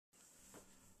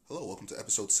Hello, welcome to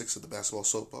episode 6 of the Basketball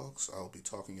Soapbox. I'll be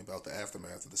talking about the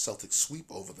aftermath of the Celtics sweep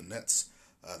over the Nets,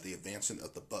 the advancement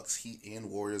of the Bucks, Heat,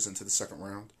 and Warriors into the second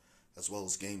round, as well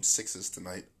as Game 6s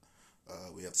tonight.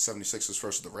 We have the 76ers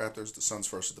versus the Raptors, the Suns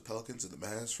versus the Pelicans, and the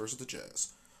Mavs versus the Jazz.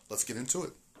 Let's get into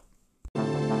it.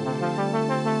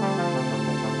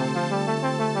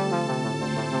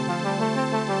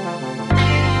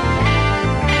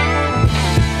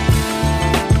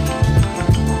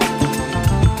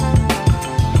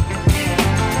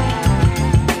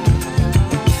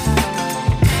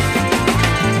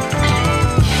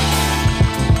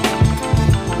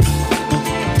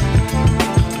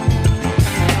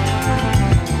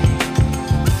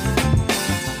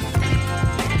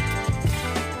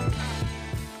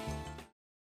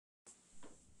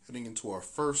 Heading into our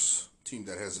first team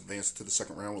that has advanced to the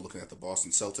second round, we're looking at the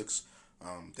Boston Celtics.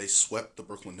 They swept the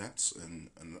Brooklyn Nets in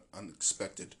an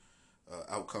unexpected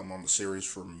outcome on the series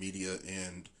for media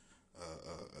and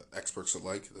experts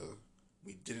alike.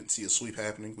 We didn't see a sweep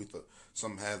happening. We thought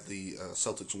some had the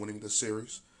Celtics winning this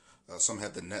series. Some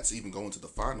had the Nets even going to the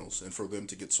finals, and for them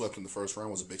to get swept in the first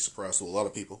round was a big surprise to a lot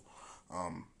of people.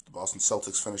 The Boston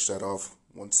Celtics finished that off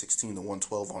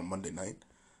 116-112 on Monday night.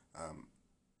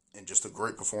 And just a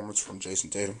great performance from Jason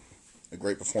Tatum. A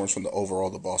great performance from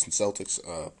the Boston Celtics.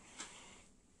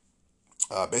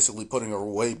 Basically putting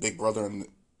away Big Brother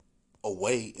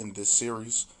away in this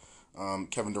series.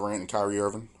 Kevin Durant and Kyrie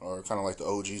Irving are kind of like the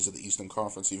OGs of the Eastern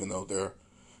Conference, even though their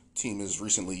team is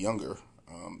recently younger.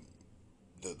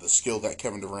 The skill that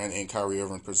Kevin Durant and Kyrie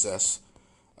Irving possess,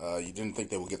 you didn't think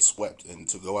they would get swept. And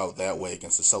to go out that way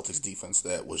against the Celtics defense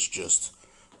that was just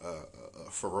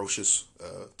ferocious,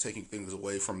 taking things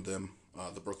away from them,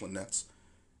 the Brooklyn Nets,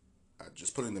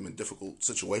 just putting them in difficult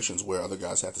situations where other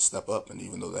guys had to step up. And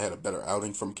even though they had a better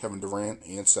outing from Kevin Durant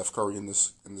and Steph Curry in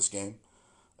this game,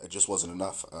 it just wasn't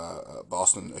enough.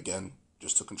 Boston again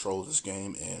just took control of this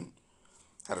game and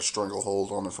had a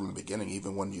stranglehold on it from the beginning.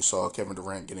 Even when you saw Kevin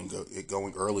Durant getting it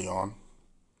going early on,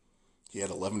 he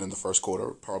had 11 in the first quarter,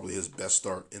 probably his best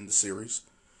start in the series,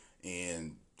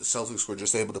 and the Celtics were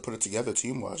just able to put it together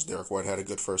team-wise. Derek White had a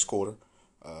good first quarter.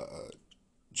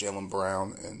 Jaylen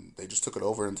Brown, and they just took it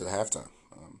over into the halftime.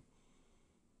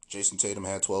 Jason Tatum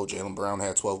had 12. Jaylen Brown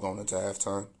had 12 going into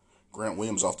halftime. Grant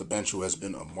Williams off the bench, who has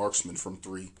been a marksman from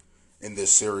three in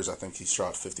this series. I think he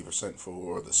shot 50%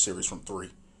 for the series from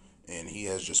three. And he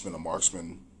has just been a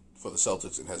marksman for the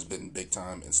Celtics and has been big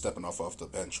time and stepping off the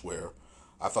bench, where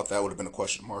I thought that would have been a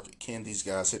question mark. Can these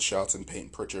guys hit shots in Peyton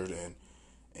Pritchard and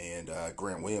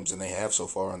Grant Williams? And they have so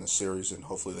far in the series, and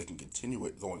hopefully they can continue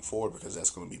it going forward, because that's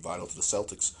going to be vital to the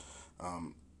Celtics.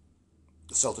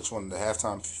 The Celtics won the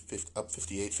halftime up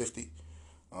 58-50,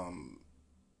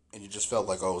 and you just felt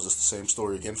like, oh, is this the same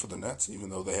story again for the Nets? Even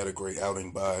though they had a great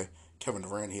outing by Kevin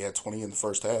Durant, he had 20 in the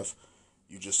first half.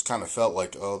 You just kind of felt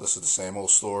like, oh, this is the same old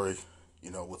story,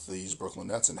 with these Brooklyn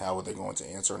Nets, and how are they going to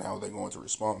answer and how are they going to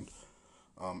respond?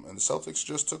 And the Celtics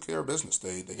just took care of business.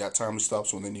 They got timely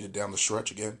stops when they needed down the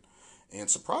stretch again. And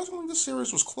surprisingly, this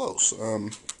series was close.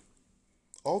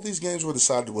 All these games were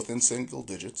decided within single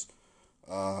digits.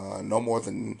 No more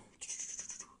than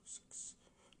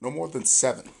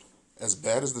 7. As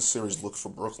bad as the series looked for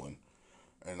Brooklyn,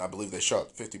 and I believe they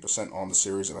shot 50% on the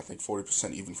series, and I think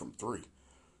 40% even from three.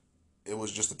 It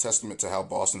was just a testament to how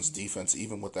Boston's defense,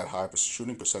 even with that high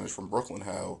shooting percentage from Brooklyn,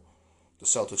 how the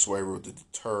Celtics were able to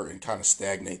deter and kind of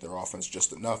stagnate their offense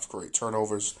just enough, create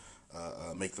turnovers,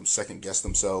 make them second-guess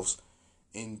themselves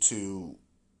into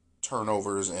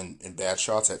turnovers and bad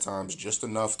shots at times, just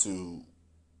enough to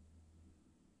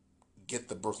get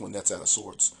the Brooklyn Nets out of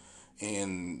sorts.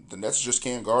 And the Nets just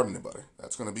can't guard anybody.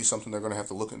 That's going to be something they're going to have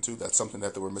to look into. That's something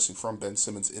that they were missing from Ben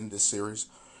Simmons in this series,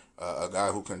 a guy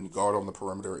who can guard on the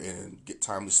perimeter and get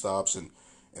timely stops and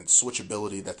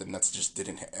switchability that the Nets just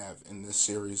didn't have in this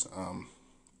series.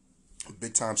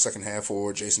 Big time second half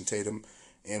for Jason Tatum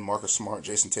and Marcus Smart.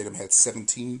 Jason Tatum had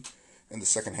 17 in the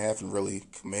second half and really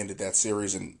commanded that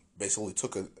series and basically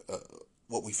took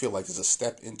what we feel like is a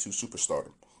step into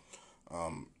superstardom.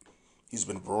 He's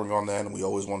been growing on that, and we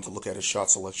always wanted to look at his shot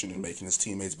selection and making his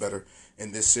teammates better.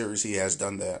 In this series, he has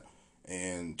done that.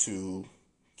 And to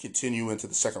continue into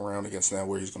the second round against now,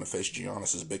 where he's going to face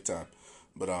Giannis, is big time.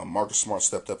 But Marcus Smart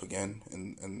stepped up again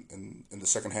in the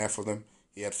second half for them.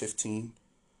 He had 15,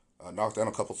 knocked down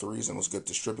a couple threes, and was good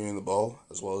distributing the ball,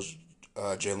 as well as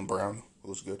Jaylen Brown, who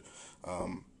was good.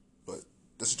 But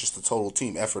this is just a total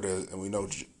team effort, and we know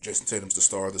Jason Tatum's the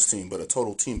star of this team, but a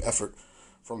total team effort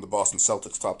from the Boston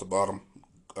Celtics top to bottom,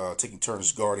 taking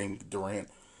turns guarding Durant,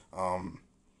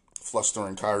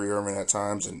 flustering Kyrie Irving at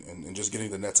times, and just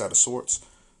getting the Nets out of sorts.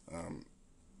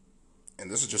 And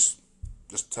this is just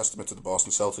just a testament to the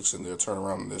Boston Celtics and their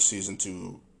turnaround in this season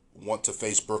to want to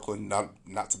face Brooklyn,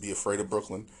 not to be afraid of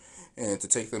Brooklyn, and to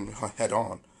take them head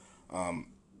on. Um,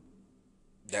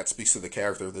 that speaks to the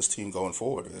character of this team going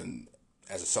forward. And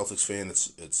as a Celtics fan,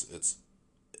 it's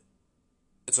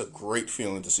a great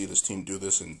feeling to see this team do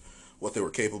this and what they were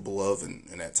capable of.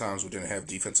 And at times we didn't have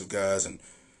defensive guys, and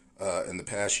in the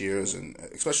past years, and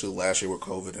especially last year with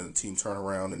COVID and the team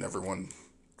turnaround and everyone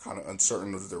kind of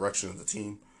uncertain of the direction of the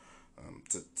team.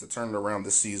 To turn it around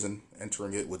this season,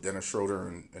 entering it with Dennis Schroeder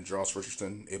and Josh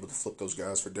Richardson, able to flip those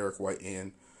guys for Derek White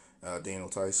and Daniel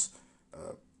Tice.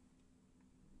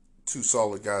 Two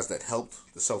solid guys that helped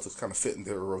the Celtics kind of fit in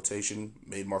their rotation,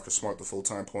 made Marcus Smart the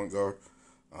full-time point guard,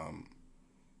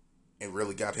 and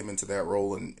really got him into that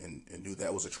role, and knew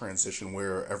that was a transition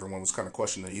where everyone was kind of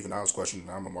questioning, even I was questioning,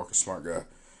 I'm a Marcus Smart guy,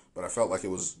 but I felt like it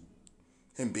was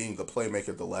him being the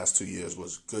playmaker the last 2 years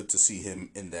was good to see him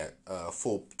in that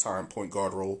full-time point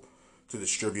guard role to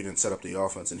distribute and set up the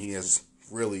offense, and he has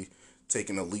really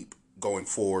taken a leap going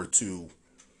forward to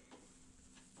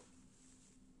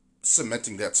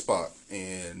cementing that spot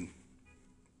and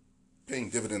paying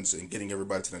dividends and getting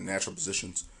everybody to the natural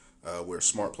positions where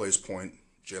Smart plays point,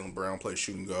 Jaylen Brown plays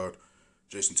shooting guard,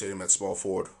 Jason Tatum at small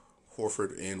forward,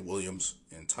 Horford and Williams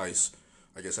and Tice,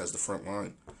 I guess, as the front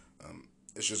line.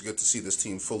 It's just good to see this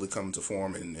team fully come to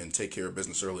form and take care of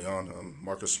business early on.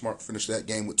 Marcus Smart finished that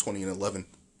game with 20 and 11,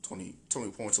 20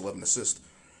 points, 11 assists.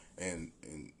 And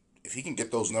if he can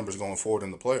get those numbers going forward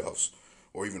in the playoffs,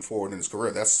 or even forward in his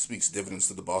career, that speaks dividends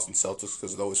to the Boston Celtics,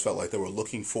 because it always felt like they were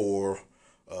looking for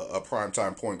a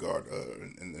primetime point guard.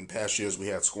 In past years, we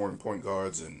had scoring point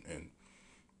guards and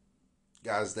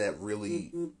guys that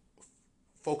really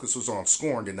focus was on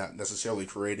scoring and not necessarily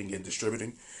creating and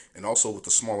distributing. And also with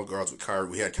the smaller guards with Kyrie,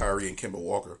 we had Kyrie and Kemba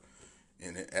Walker.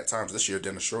 And at times this year,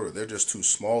 Dennis Schroeder, they're just too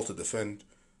small to defend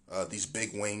these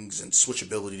big wings and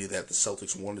switchability that the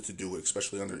Celtics wanted to do,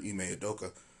 especially under Ime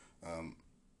Udoka.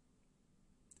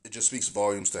 It just speaks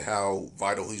volumes to how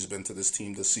vital he's been to this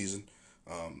team this season.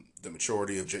 The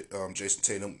maturity of Jason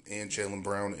Tatum and Jaylen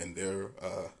Brown and their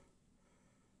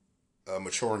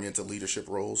maturing into leadership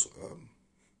roles.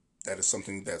 That is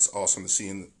something that's awesome to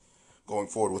see going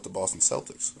forward with the Boston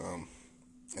Celtics.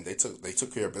 And they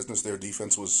took care of business. Their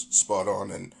defense was spot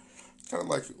on, and kind of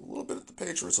like a little bit of the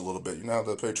Patriots a little bit. You know how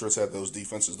the Patriots had those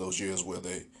defenses those years where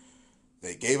they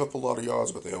gave up a lot of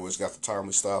yards, but they always got the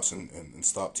timely stops and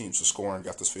stopped teams from scoring,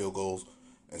 got the field goals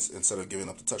instead of giving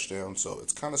up the touchdown. So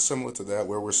it's kind of similar to that,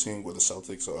 where we're seeing where the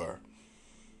Celtics are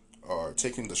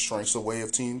taking the strengths away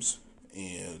of teams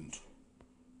and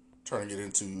turning it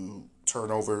into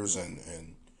turnovers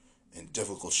and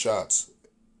difficult shots,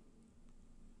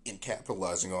 and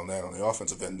capitalizing on that on the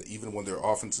offensive end. Even when their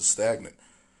offense is stagnant,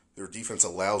 their defense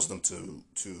allows them to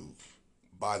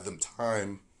buy them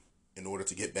time in order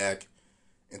to get back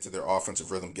into their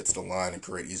offensive rhythm, get to the line, and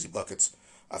create easy buckets.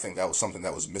 I think that was something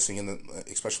that was missing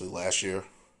especially last year.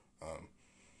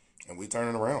 And we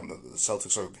turn it around. The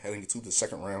Celtics are heading to the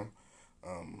second round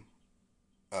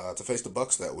to face the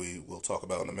Bucks, that we will talk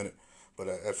about in a minute. But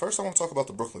at first, I want to talk about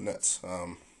the Brooklyn Nets.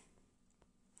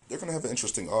 They're going to have an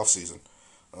interesting offseason.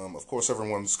 Of course,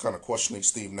 everyone's kind of questioning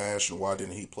Steve Nash and why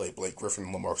didn't he play Blake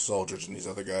Griffin, LaMarcus Aldridge, and these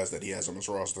other guys that he has on his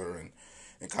roster, and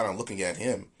kind of looking at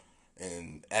him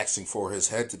and asking for his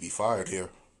head to be fired here.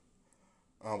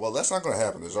 Well, that's not going to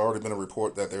happen. There's already been a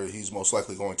report that he's most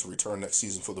likely going to return next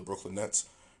season for the Brooklyn Nets.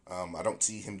 I don't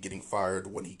see him getting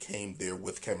fired when he came there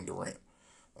with Kevin Durant.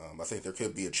 I think there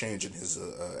could be a change in his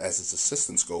as his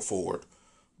assistants go forward,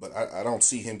 but I don't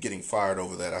see him getting fired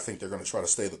over that. I think they're going to try to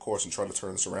stay the course and try to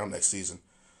turn this around next season.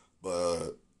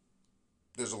 But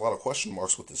there's a lot of question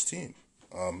marks with this team,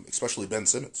 especially Ben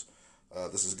Simmons.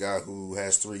 This is a guy who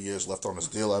has 3 years left on his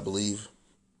deal, I believe.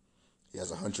 He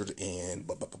has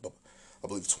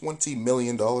 $20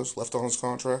 million left on his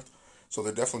contract. So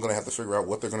they're definitely going to have to figure out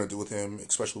what they're going to do with him,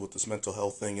 especially with this mental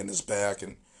health thing in his back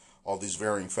and all these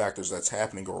varying factors that's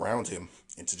happening around him,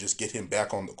 and to just get him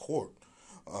back on the court.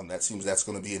 That seems that's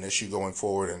going to be an issue going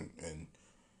forward,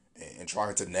 and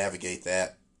trying to navigate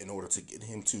that in order to get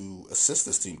him to assist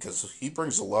this team, because he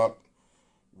brings a lot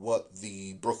what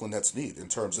the Brooklyn Nets need in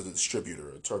terms of the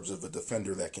distributor, in terms of a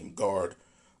defender that can guard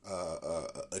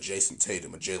a Jason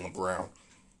Tatum, a Jaylen Brown,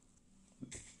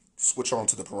 switch on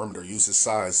to the perimeter, use his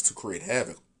size to create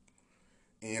havoc,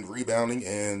 and rebounding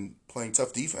and playing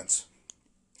tough defense.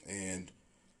 And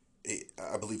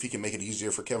I believe he can make it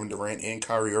easier for Kevin Durant and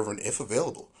Kyrie Irving if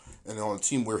available. And on a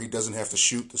team where he doesn't have to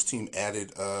shoot, this team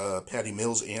added Patty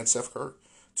Mills and Seth Curry,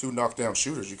 two knockdown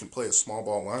shooters. You can play a small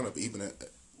ball lineup, even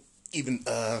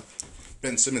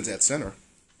Ben Simmons at center,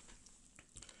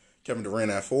 Kevin Durant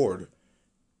at forward,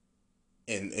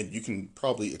 and you can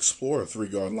probably explore a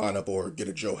 3-guard lineup or get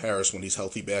a Joe Harris when he's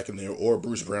healthy back in there, or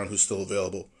Bruce Brown who's still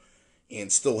available,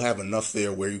 and still have enough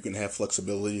there where you can have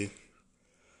flexibility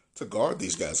to guard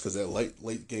these guys, because at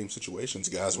late game situations,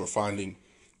 guys were finding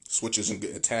switches and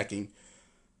attacking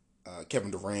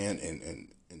Kevin Durant and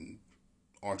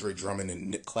Andre Drummond and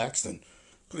Nick Claxton.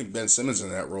 Putting Ben Simmons in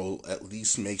that role at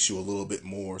least makes you a little bit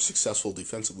more successful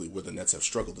defensively, where the Nets have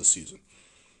struggled this season.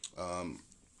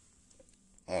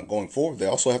 Going forward, they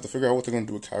also have to figure out what they're going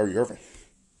to do with Kyrie Irving.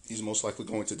 He's most likely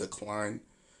going to decline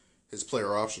his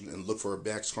player option and look for a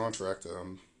max contract.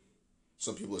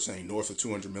 Some people are saying north of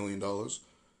 $200 million.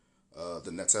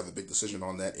 The Nets have a big decision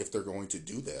on that if they're going to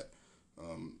do that.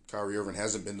 Kyrie Irving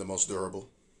hasn't been the most durable.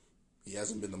 He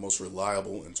hasn't been the most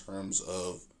reliable in terms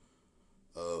of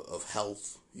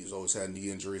health. He's always had knee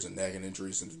injuries and nagging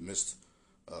injuries and missed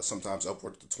sometimes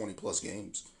upward to 20-plus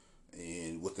games.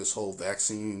 And with this whole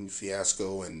vaccine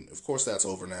fiasco, and of course that's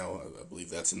over now. I believe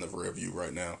that's in the rear view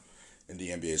right now. And the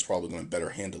NBA is probably going to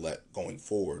better handle that going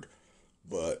forward.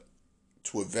 But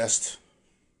to invest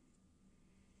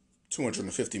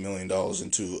 $250 million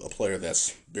into a player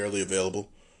that's barely available,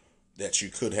 that you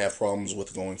could have problems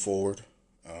with going forward,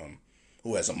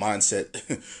 who has a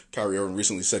mindset. Kyrie Irving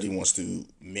recently said he wants to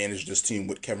manage this team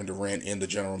with Kevin Durant and the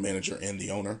general manager and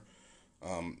the owner.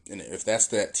 And if that's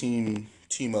that team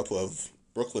up of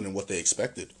Brooklyn and what they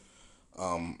expected,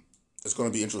 it's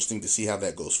going to be interesting to see how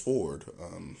that goes forward.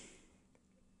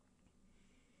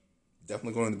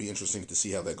 Definitely going to be interesting to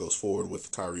see how that goes forward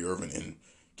with Kyrie Irving and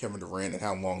Kevin Durant and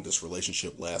how long this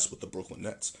relationship lasts with the Brooklyn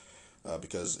Nets.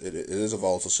 Because it is a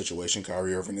volatile situation.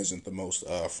 Kyrie Irving isn't the most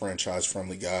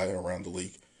franchise-friendly guy around the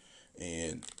league.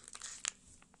 And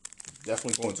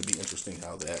definitely going to be interesting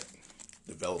how that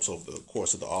develops over the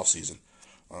course of the offseason.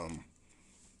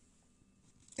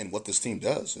 And what this team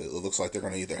does. It looks like they're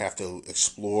going to either have to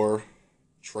explore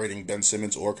trading Ben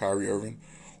Simmons or Kyrie Irving,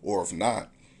 or if not,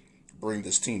 bring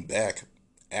this team back,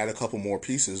 add a couple more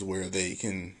pieces where they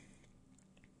can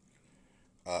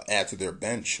add to their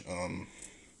bench.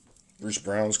 Bruce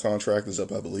Brown's contract is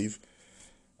up, I believe.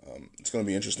 It's going to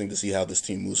be interesting to see how this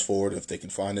team moves forward, if they can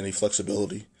find any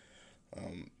flexibility.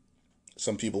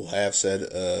 Some people have said,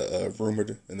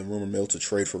 rumored in the rumor mill, to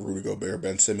trade for Rudy Gobert,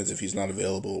 Ben Simmons, if he's not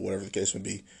available, or whatever the case may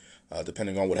be.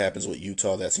 Depending on what happens with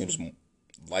Utah, that seems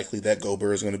likely that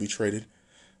Gobert is going to be traded.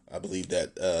 I believe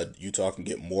that Utah can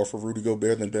get more for Rudy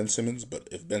Gobert than Ben Simmons, but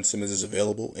if Ben Simmons is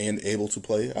available and able to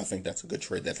play, I think that's a good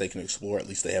trade that they can explore. At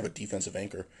least they have a defensive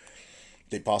anchor.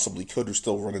 They possibly could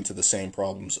still run into the same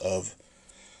problems of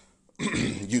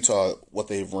Utah, what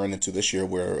they've run into this year,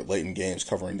 where late in games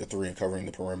covering the three and covering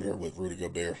the perimeter with Rudy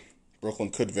Gobert. Brooklyn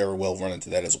could very well run into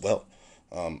that as well.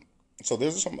 So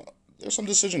there's some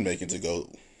decision making to go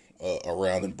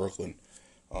around in Brooklyn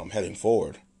heading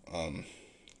forward.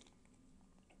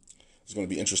 It's going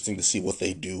to be interesting to see what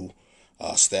they do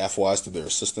staff-wise to their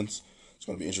assistants. It's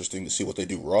going to be interesting to see what they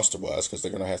do roster-wise, because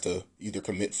they're going to have to either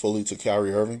commit fully to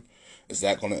Kyrie Irving. Is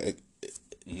that going to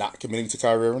not committing to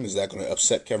Kyrie Irving? Is that going to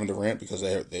upset Kevin Durant because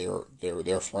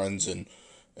they're friends and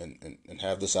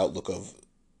have this outlook of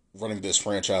running this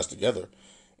franchise together?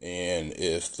 And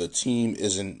if the team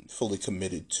isn't fully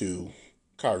committed to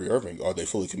Kyrie Irving, are they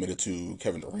fully committed to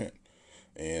Kevin Durant?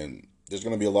 And there's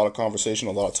going to be a lot of conversation,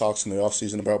 a lot of talks in the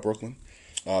offseason about Brooklyn.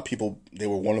 They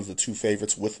were one of the two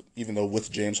favorites, even though with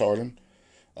James Harden,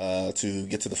 to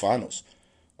get to the finals.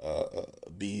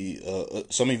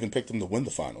 Some even picked them to win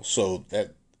the finals. So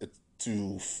that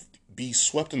to be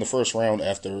swept in the first round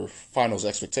after finals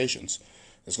expectations,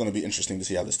 it's going to be interesting to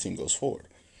see how this team goes forward.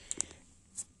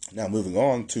 Now moving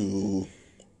on to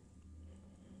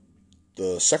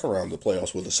the second round of the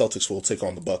playoffs, where the Celtics will take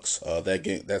on the Bucks.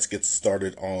 That gets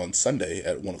started on Sunday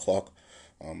at 1:00.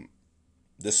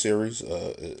 This series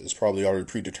is probably already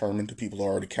predetermined. People are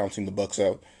already counting the Bucks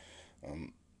out.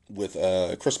 With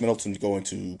Chris Middleton going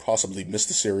to possibly miss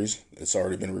the series. It's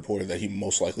already been reported that he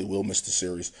most likely will miss the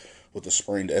series with a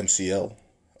sprained MCL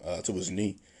to his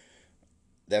knee.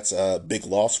 That's a big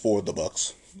loss for the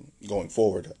Bucks going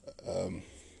forward.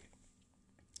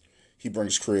 He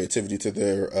brings creativity to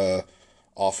their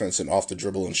offense and off the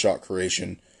dribble and shot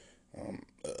creation.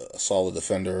 A solid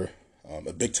defender,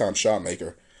 a big-time shot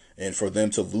maker. And for them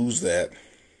to lose that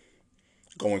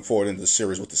going forward into the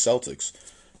series with the Celtics,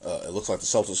 it looks like the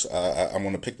Celtics, I'm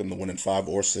going to pick them to win in 5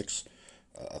 or 6.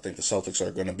 I think the Celtics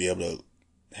are going to be able to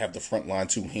have the front line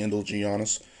to handle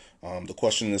Giannis. The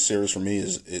question in this series for me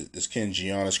is can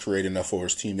Giannis create enough for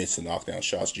his teammates to knock down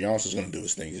shots? Giannis is going to do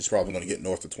his thing. He's probably going to get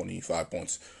north of 25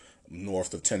 points,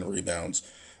 north of 10 rebounds.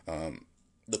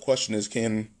 The question is,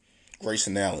 can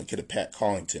Grayson Allen, can Pat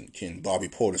Connaughton, can Bobby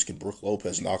Portis, can Brook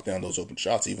Lopez knock down those open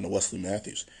shots, even to Wesley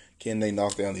Matthews? Can they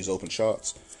knock down these open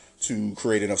shots to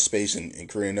create enough space and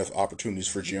create enough opportunities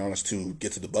for Giannis to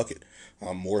get to the bucket?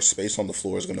 More space on the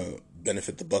floor is going to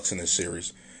benefit the Bucks in this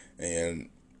series. And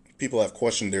people have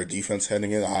questioned their defense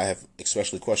heading in. I have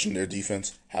especially questioned their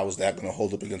defense. How is that going to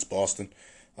hold up against Boston?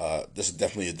 This is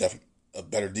definitely a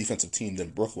better defensive team than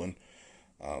Brooklyn.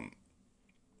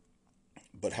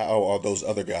 But how are those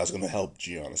other guys going to help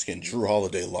Giannis? Can Drew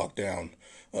Holiday lock down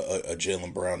a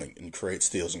Jaylen Brown and create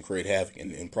steals and create havoc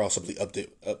and possibly up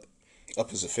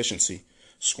his efficiency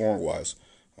scoring-wise?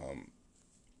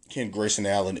 Can Grayson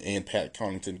Allen and Pat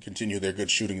Connaughton continue their good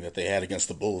shooting that they had against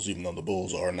the Bulls, even though the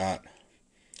Bulls are not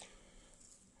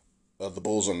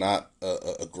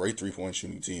a great three-point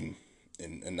shooting team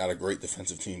and not a great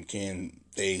defensive team? Can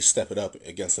they step it up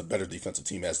against a better defensive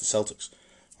team as the Celtics?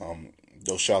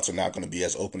 Those shots are not going to be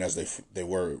as open as they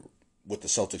were with the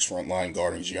Celtics front line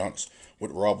guarding Giannis,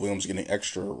 with Rob Williams getting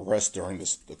extra rest during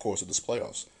the course of this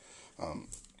playoffs,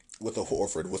 with the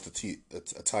Horford, with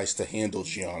the Tice to handle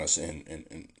Giannis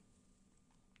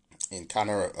and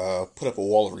kind of put up a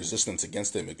wall of resistance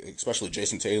against him. Especially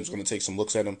Jason Tatum's going to take some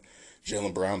looks at him,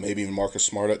 Jaylen Brown, maybe even Marcus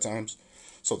Smart at times.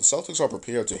 So the Celtics are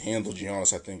prepared to handle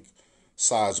Giannis, I think,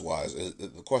 size-wise.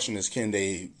 The question is, can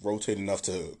they rotate enough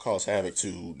to cause havoc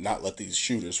to not let these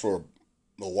shooters for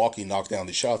Milwaukee knock down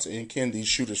these shots? And can these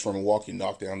shooters from Milwaukee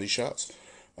knock down these shots?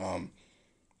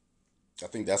 I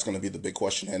think that's going to be the big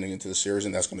question heading into the series,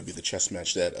 and that's going to be the chess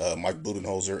match that Mike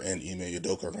Budenholzer and Ime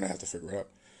Udoka are going to have to figure out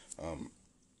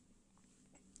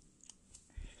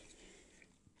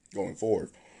going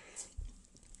forward.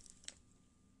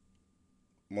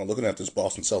 Well, looking at this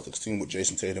Boston Celtics team with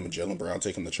Jason Tatum and Jaylen Brown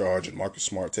taking the charge and Marcus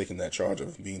Smart taking that charge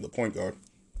of being the point guard,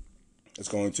 it's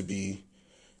going to be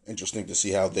interesting to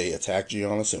see how they attack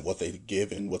Giannis and what they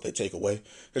give and what they take away.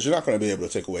 Because you're not going to be able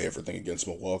to take away everything against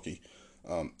Milwaukee.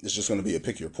 It's just going to be a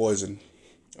pick your poison.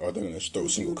 Are they going to throw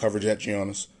single coverage at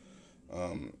Giannis?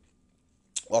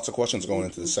 Lots of questions going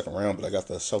into the second round, but I got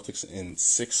the Celtics in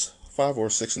 5 or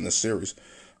 6 in this series.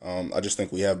 I just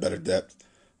think we have better depth.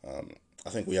 I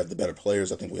think we have the better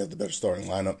players. I think we have the better starting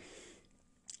lineup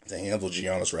to handle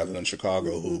Giannis rather than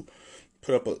Chicago, who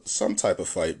put up some type of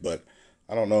fight, but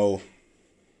I don't know.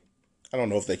 I don't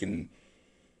know if they can,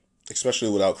 especially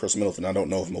without Chris Middleton. I don't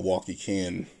know if Milwaukee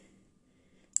can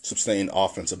sustain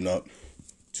offensive enough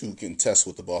to contest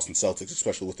with the Boston Celtics,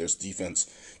 especially with their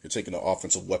defense. You're taking an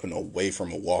offensive weapon away from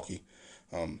Milwaukee.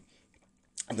 I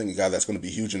think a guy that's going to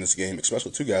be huge in this game,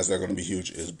 especially two guys that are going to be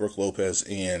huge, is Brook Lopez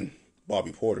and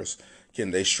Bobby Portis.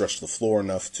 Can they stretch the floor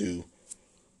enough to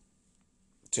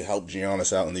help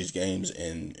Giannis out in these games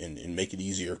and make it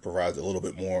easier, provide a little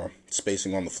bit more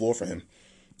spacing on the floor for him?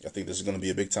 I think this is going to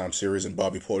be a big-time series, and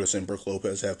Bobby Portis and Brook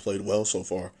Lopez have played well so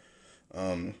far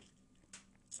in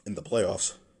the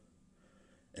playoffs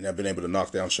and have been able to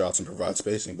knock down shots and provide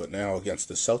spacing. But now against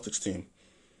the Celtics team,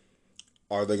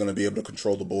 are they going to be able to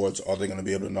control the boards? Are they going to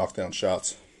be able to knock down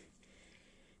shots?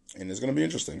 And it's going to be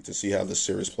interesting to see how this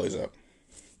series plays out.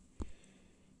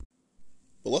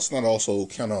 But let's not also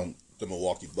count on the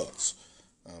Milwaukee Bucks.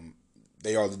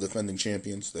 They are the defending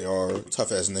champions. They are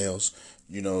tough as nails.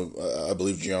 You know, I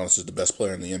believe Giannis is the best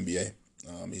player in the NBA.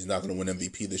 He's not going to win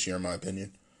MVP this year, in my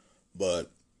opinion.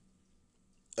 But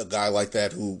a guy like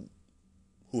that who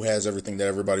has everything that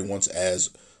everybody wants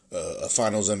as a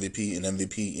Finals MVP, an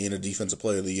MVP, and a Defensive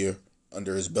Player of the Year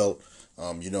under his belt,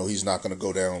 he's not going to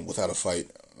go down without a fight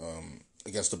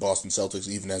against the Boston Celtics,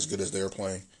 even as good as they're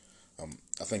playing.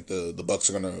 I think the Bucks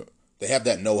are going to... They have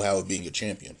that know-how of being a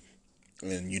champion.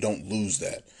 And you don't lose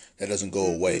that. That doesn't go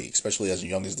away, especially as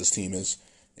young as this team is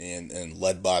and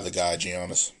led by the guy,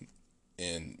 Giannis.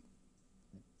 And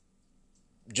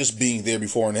just being there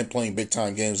before and playing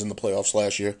big-time games in the playoffs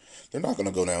last year, they're not going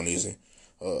to go down easy.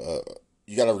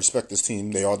 You got to respect this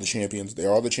team. They are the champions. They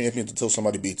are the champions until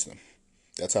somebody beats them.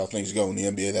 That's how things go in the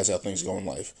NBA. That's how things go in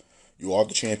life. You are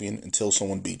the champion until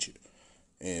someone beats you.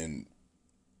 And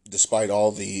despite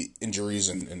all the injuries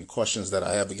and questions that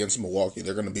I have against Milwaukee,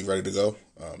 they're going to be ready to go.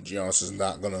 Giannis is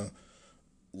not going to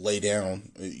lay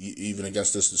down, even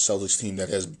against this Celtics team that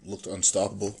has looked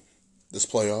unstoppable this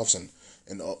playoffs and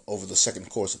over the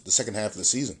second half of the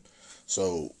season.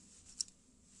 So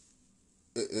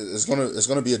it's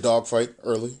gonna be a dogfight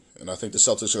early, and I think the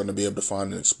Celtics are going to be able to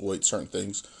find and exploit certain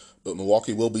things. But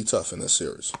Milwaukee will be tough in this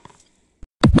series.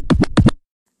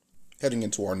 Heading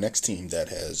into our next team that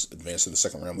has advanced to the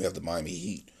second round, we have the Miami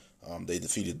Heat. They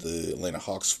defeated the Atlanta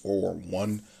Hawks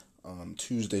 4-1 on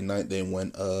Tuesday night. They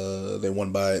won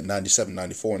by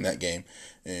 97-94 in that game,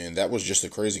 and that was just a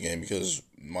crazy game because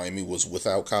Miami was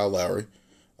without Kyle Lowry.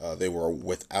 They were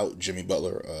without Jimmy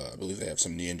Butler. I believe they have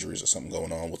some knee injuries or something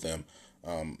going on with them.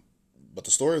 But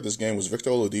the story of this game was Victor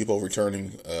Oladipo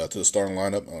returning to the starting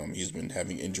lineup. He's been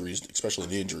having injuries, especially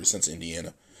knee injuries, since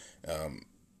Indiana.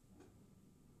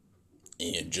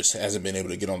 And just hasn't been able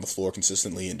to get on the floor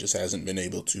consistently, and just hasn't been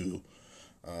able to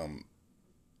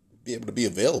be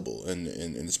available, and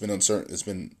it's been uncertain. It's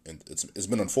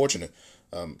been unfortunate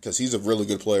because he's a really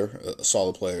good player, a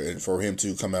solid player, and for him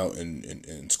to come out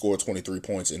and score 23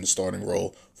 points in the starting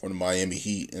role for the Miami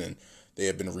Heat, and they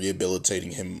have been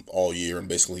rehabilitating him all year and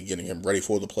basically getting him ready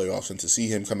for the playoffs, and to see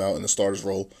him come out in the starter's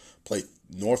role, play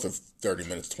north of 30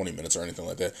 minutes, 20 minutes, or anything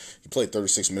like that. He played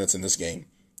 36 minutes in this game,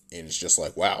 and it's just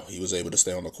like, wow, he was able to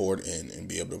stay on the court and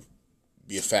be able to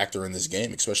be a factor in this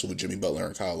game, especially with Jimmy Butler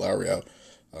and Kyle Lowry out.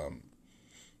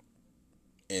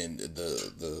 And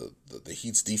the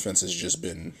Heat's defense has just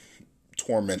been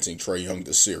tormenting Trae Young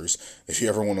this series. If you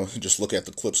ever want to just look at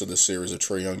the clips of this series of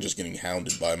Trae Young just getting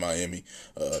hounded by Miami,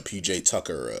 PJ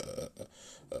Tucker,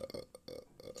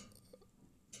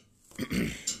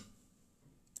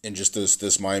 and just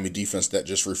this Miami defense that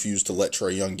just refused to let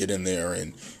Trae Young get in there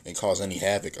and cause any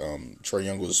havoc. Trae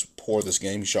Young was poor this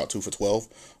game. He shot 2 for 12,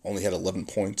 only had 11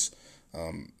 points.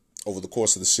 Over the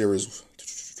course of the series,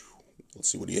 let's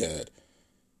see what he had.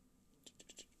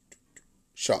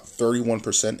 Shot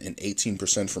 31% and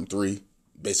 18% from three,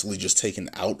 basically just taken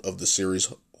out of the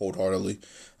series wholeheartedly.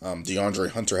 DeAndre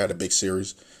Hunter had a big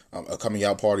series. A coming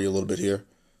out party a little bit here.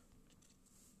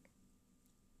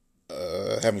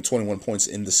 Having 21 points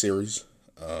in the series.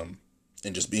 And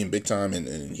just being big time.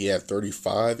 And he had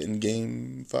 35 in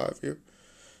game 5 here.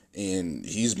 And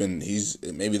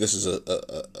maybe this is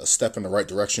a step in the right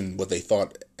direction, what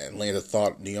Atlanta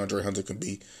thought DeAndre Hunter could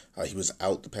be. He was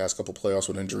out the past couple playoffs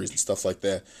with injuries and stuff like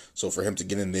that. So for him to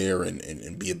get in there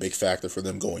and be a big factor for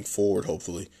them going forward,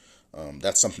 hopefully,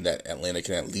 that's something that Atlanta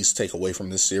can at least take away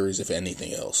from this series, if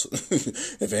anything else.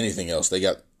 If anything else, they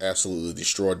got absolutely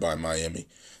destroyed by Miami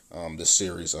this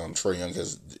series. Trae Young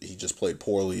he just played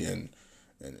poorly, and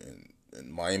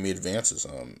Miami advances.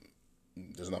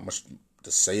 There's not much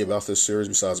to say about this series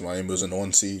besides Miami was an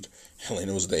 1 seed,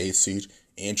 Atlanta was the 8th seed,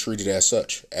 and treated as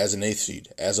such, as an 8th seed,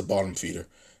 as a bottom feeder,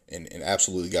 and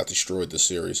absolutely got destroyed this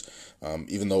series.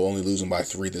 Even though only losing by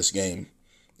 3 this game,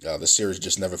 the series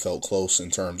just never felt close in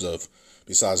terms of,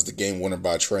 besides the game winner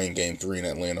by Trae in Game 3 in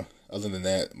Atlanta. Other than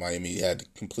that, Miami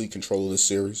had complete control of this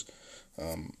series.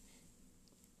 And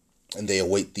they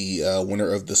await the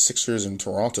winner of the Sixers and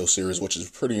Toronto series, which is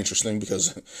pretty interesting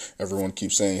because everyone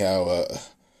keeps saying how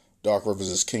Doc Rivers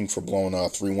is king for blowing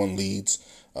 3-1 leads.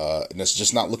 And it's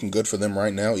just not looking good for them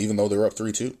right now, even though they're up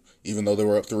 3-2, even though they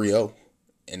were up 3-0.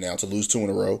 And now to lose 2 in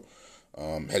a row,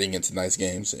 heading into tonight's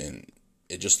games. And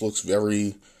it just looks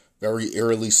very, very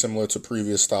eerily similar to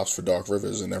previous stops for Doc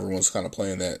Rivers. And everyone's kind of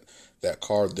playing that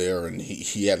card there. And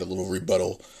he had a little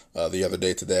rebuttal the other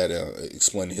day to that,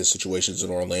 explaining his situations in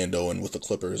Orlando and with the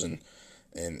Clippers and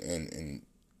in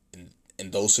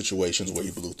those situations where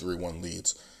he blew 3-1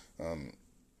 leads.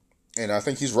 And I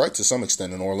think he's right to some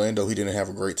extent. In Orlando, he didn't have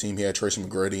a great team. He had Tracy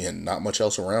McGrady and not much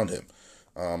else around him.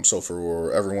 So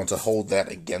for everyone to hold that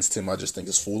against him, I just think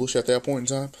is foolish at that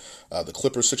point in time. The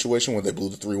Clippers situation where they blew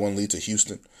the 3-1 lead to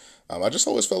Houston, I just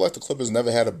always felt like the Clippers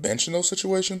never had a bench in those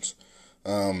situations.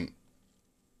 And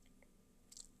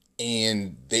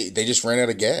they just ran out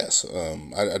of gas.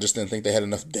 I just didn't think they had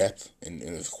enough depth. And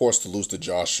of course, to lose to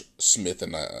Josh Smith,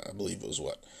 and I believe it was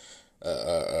what?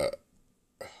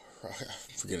 I'm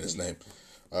forgetting his name,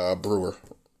 Brewer,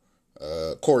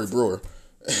 Corey Brewer,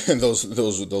 and those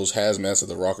hazmats of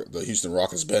the Houston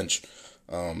Rockets bench,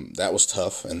 that was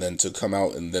tough. And then to come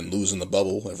out and then lose in the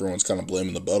bubble, everyone's kind of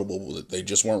blaming the bubble, that they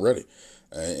just weren't ready,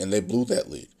 and they blew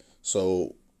that lead.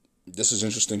 So this is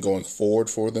interesting going forward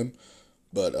for them.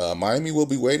 But Miami will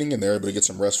be waiting, and they're able to get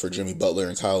some rest for Jimmy Butler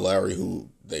and Kyle Lowry,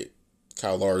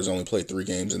 Kyle Lowry's only played 3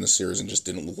 games in the series and just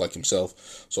didn't look like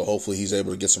himself. So hopefully he's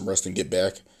able to get some rest and get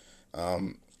back.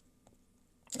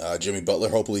 Jimmy Butler,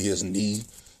 hopefully his knee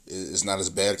is not as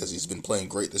bad because he's been playing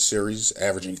great this series,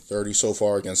 averaging 30 so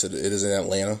far against it. It is in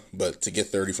Atlanta, but to get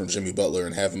 30 from Jimmy Butler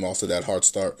and have him off to that hard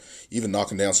start, even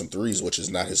knocking down some threes, which is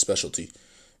not his specialty,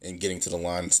 and getting to the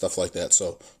line and stuff like that.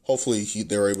 So hopefully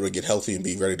they're able to get healthy and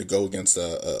be ready to go against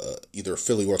either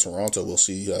Philly or Toronto. We'll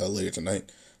see later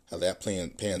tonight how that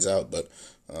pans out. But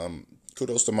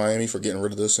kudos to Miami for getting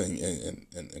rid of this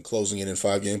and closing it in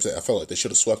 5 games. I felt like they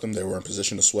should have swept them. They were in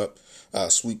position to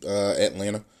sweep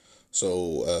Atlanta.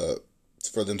 So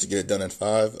for them to get it done in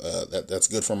 5, that's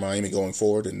good for Miami going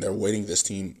forward. And they're waiting this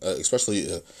team,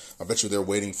 especially I bet you they're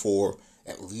waiting for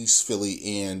at least Philly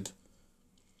and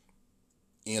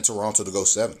Toronto to go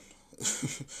 7.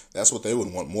 that's what they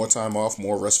would want: more time off,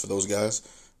 more rest for those guys.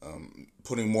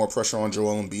 Putting more pressure on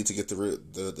Joel Embiid to get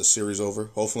the series over.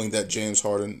 Hopefully that James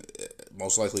Harden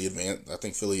most likely advance. I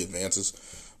think Philly advances,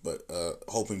 but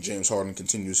hoping James Harden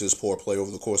continues his poor play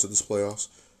over the course of this playoffs.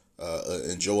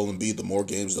 And Joel Embiid, the more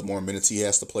games, the more minutes he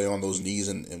has to play on those knees,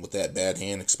 and with that bad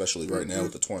hand, especially right now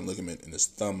with the torn ligament in his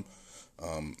thumb.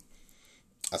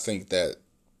 I think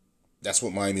that's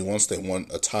what Miami wants. They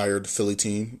want a tired Philly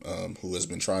team who has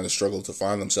been trying to struggle to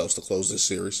find themselves to close this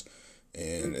series.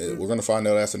 And we're going to find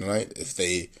out after tonight if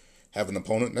they have an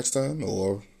opponent next time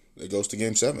or it goes to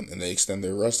Game 7 and they extend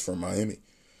their rest from Miami.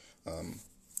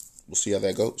 We'll see how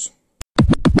that goes.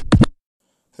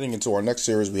 Heading into our next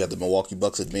series, we have the Milwaukee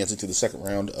Bucks advancing to the second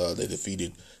round. They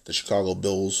defeated the Chicago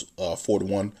Bulls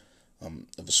 4-1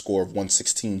 of a score of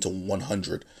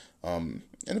 116-100.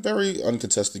 In a very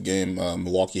uncontested game.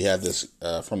 Milwaukee had this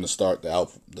from the start. The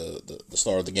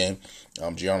start of the game,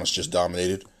 Giannis just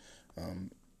dominated.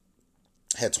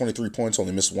 Had 23 points,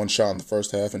 only missed one shot in the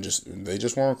first half, and they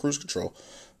just were on cruise control.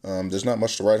 There's not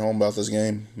much to write home about this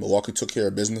game. Milwaukee took care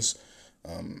of business,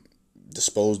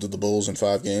 disposed of the Bulls in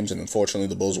 5 games, and unfortunately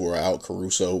the Bulls were out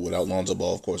Caruso, without Lonzo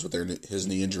Ball, of course, with his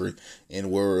knee injury,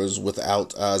 and was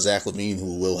without Zach LaVine,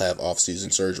 who will have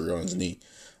off-season surgery on his knee.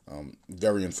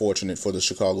 Very unfortunate for the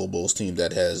Chicago Bulls team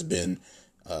that has been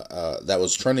that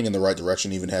was trending in the right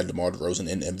direction. Even had DeMar DeRozan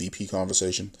in MVP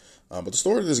conversation. But the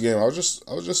story of this game, I was just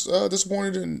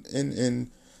disappointed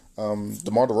in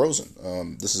DeMar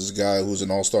DeRozan. This is a guy who's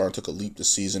an all-star and took a leap this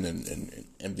season in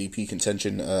MVP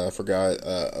contention for guy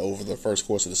over the first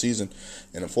course of the season,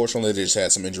 and unfortunately they just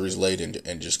had some injuries late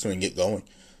and just couldn't get going.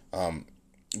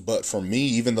 But for me,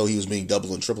 even though he was being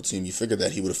double and triple teamed, you figured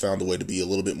that he would have found a way to be a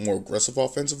little bit more aggressive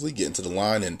offensively, getting to the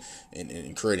line and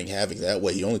creating havoc that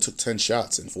way. He only took 10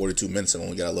 shots in 42 minutes and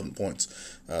only got 11 points.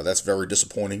 That's very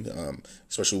disappointing,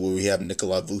 especially when we have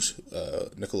Nikola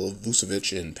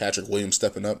Vucevic and Patrick Williams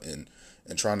stepping up and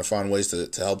trying to find ways to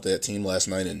help that team last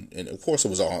night. And of course, it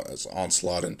was an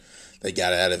onslaught, and they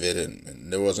got out of it,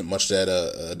 and there wasn't much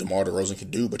that DeMar DeRozan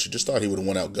could do, but you just thought he would have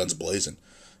went out guns blazing.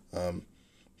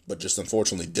 But just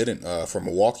unfortunately didn't. For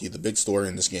Milwaukee, the big story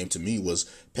in this game to me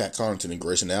was Pat Connaughton and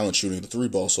Grayson Allen shooting the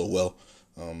 3-ball so well.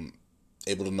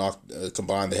 Able to knock,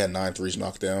 combined, they had 9 threes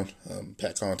knocked down.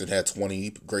 Pat Connaughton had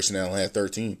 20, Grayson Allen had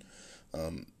 13.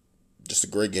 Just a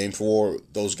great game for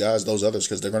those guys, those others,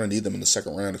 because they're going to need them in the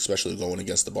second round, especially going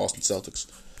against the Boston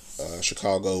Celtics.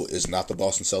 Chicago is not the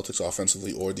Boston Celtics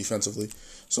offensively or defensively,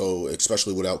 so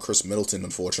especially without Chris Middleton,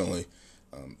 unfortunately.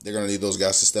 They're going to need those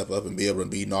guys to step up and be able to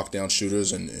be knockdown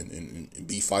shooters and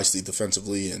be feisty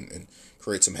defensively and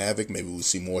create some havoc. Maybe we'll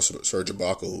see more Serge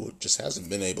Ibaka, who just hasn't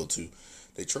been able to.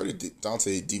 They traded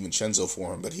Dante DiVincenzo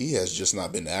for him, but he has just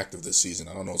not been active this season.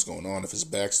 I don't know what's going on, if his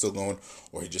back's still going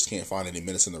or he just can't find any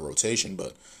minutes in the rotation.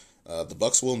 But the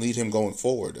Bucks will need him going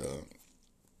forward.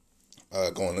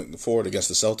 Going forward against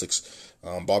the Celtics,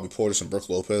 Bobby Portis and Brook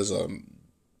Lopez,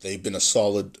 they've been a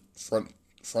solid front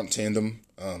tandem,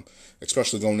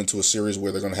 especially going into a series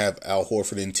where they're going to have Al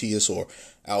Horford and Tias or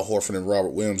Al Horford and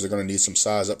Robert Williams. They're going to need some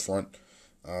size up front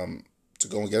to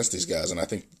go against these guys, and I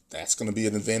think that's going to be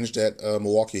an advantage that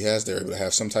Milwaukee has. They're able to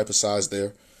have some type of size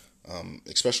there,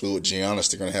 especially with Giannis.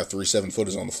 They're going to have 3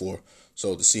 7-footers on the floor,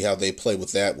 so to see how they play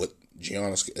with that, with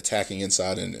Giannis attacking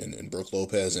inside and Brook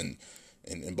Lopez and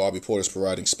Bobby Portis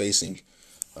providing spacing,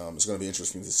 it's going to be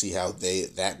interesting to see how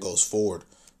that goes forward.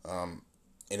 And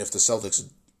if the Celtics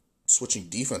switching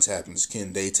defense happens,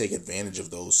 can they take advantage of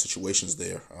those situations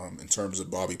there in terms of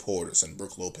Bobby Portis and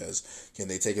Brook Lopez? Can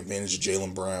they take advantage of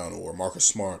Jaylen Brown or Marcus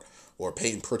Smart or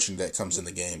Peyton Pritchard that comes in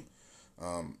the game?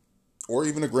 Or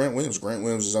even a Grant Williams. Grant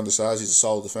Williams is undersized. He's a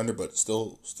solid defender, but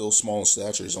still small in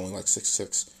stature. He's only like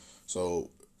 6'6". So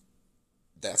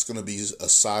that's going to be a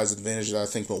size advantage that I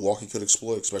think Milwaukee could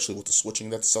exploit, especially with the switching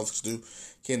that the Celtics do.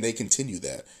 Can they continue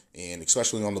that? And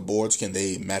especially on the boards, can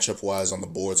they match up wise on the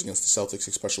boards against the Celtics,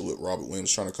 especially with Robert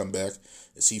Williams trying to come back?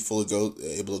 Is he fully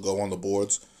able to go on the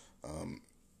boards?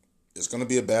 It's going to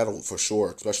be a battle for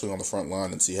sure, especially on the front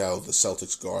line, and see how the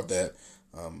Celtics guard that.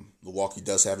 Milwaukee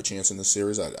does have a chance in this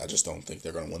series. I just don't think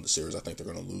they're going to win the series. I think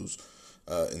they're going to lose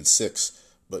in 6.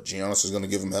 But Giannis is going to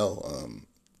give them hell.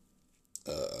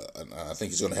 I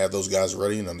think he's going to have those guys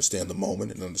ready and understand the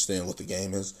moment and understand what the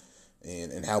game is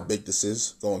and how big this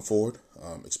is going forward.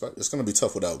 It's going to be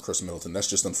tough without Chris Middleton. That's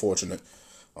just unfortunate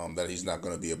that he's not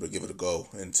going to be able to give it a go,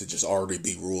 and to just already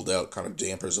be ruled out kind of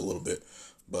dampers a little bit.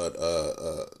 But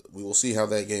we will see how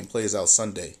that game plays out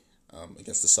Sunday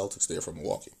against the Celtics there from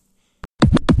Milwaukee.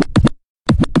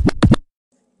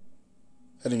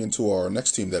 Heading into our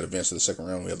next team that advanced to the second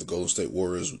round, we have the Golden State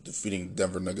Warriors defeating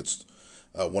Denver Nuggets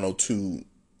 102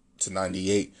 to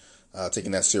 98,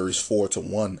 taking that series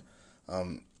 4-1.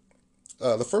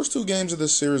 The first two games of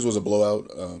this series was a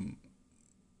blowout,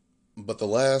 but the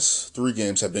last three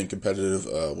games have been competitive,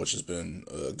 which has been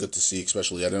good to see.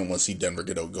 Especially, I didn't want to see Denver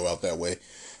go out that way,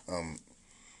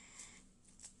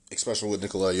 especially with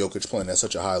Nikola Jokic playing at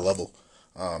such a high level.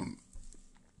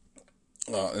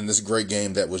 In this great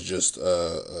game that was just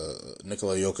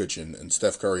Nikola Jokic and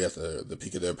Steph Curry at the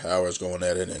peak of their powers going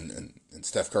at it, and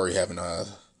Steph Curry having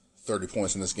 30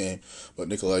 points in this game. But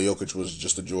Nikola Jokic was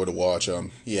just a joy to watch.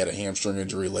 He had a hamstring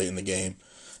injury late in the game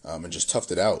and just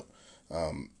toughed it out,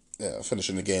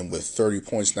 finishing the game with 30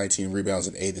 points, 19 rebounds,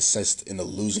 and 8 assists in a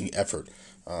losing effort.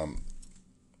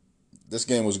 This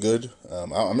game was good.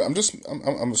 I'm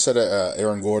upset at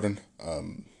Aaron Gordon.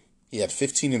 He had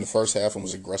 15 in the first half and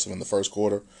was aggressive in the first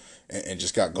quarter, and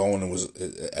just got going and was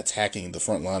attacking the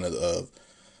front line of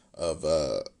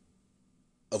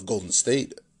Golden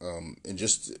State, and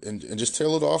just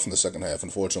tailed it off in the second half.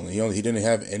 Unfortunately, he didn't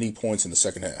have any points in the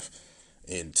second half,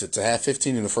 and to have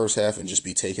 15 in the first half and just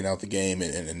be taking out the game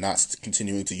and not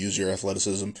continuing to use your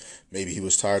athleticism. Maybe he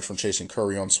was tired from chasing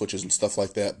Curry on switches and stuff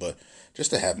like that, but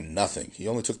just to have nothing. He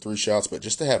only took 3 shots, but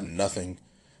just to have nothing.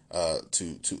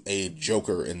 To aid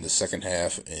Joker in the second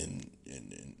half and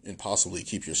possibly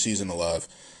keep your season alive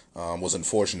was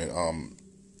unfortunate.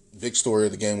 Big story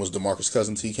of the game was DeMarcus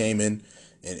Cousins. He came in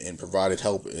and provided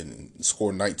help and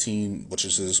scored 19, which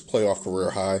is his playoff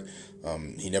career high.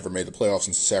 He never made the playoffs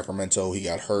in Sacramento. He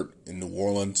got hurt in New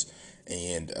Orleans,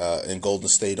 and Golden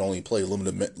State only played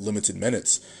limited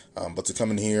minutes. But to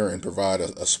come in here and provide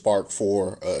a spark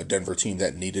for a Denver team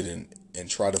that needed and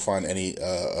try to find any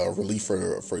relief for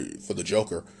the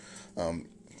Joker,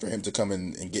 for him to come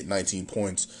in and get 19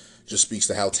 points just speaks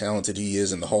to how talented he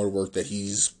is and the hard work that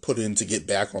he's put in to get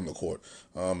back on the court.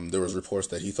 There was reports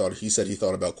that he said he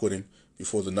thought about quitting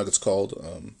before the Nuggets called,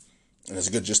 and it's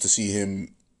good just to see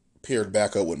him paired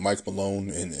back up with Mike Malone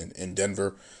in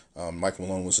Denver. Mike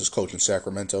Malone was his coach in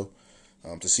Sacramento.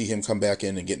 To see him come back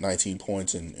in and get 19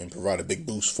 points and provide a big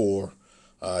boost for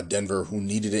Denver, who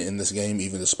needed it in this game,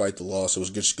 even despite the loss. It was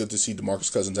good to see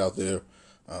DeMarcus Cousins out there,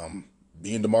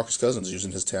 being DeMarcus Cousins,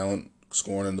 using his talent,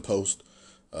 scoring in the post,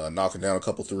 knocking down a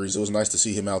couple threes. It was nice to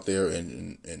see him out there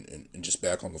and just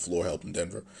back on the floor helping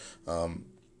Denver.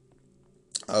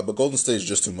 But Golden State is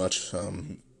just too much.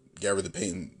 Gary the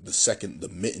Payton the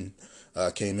Mitten,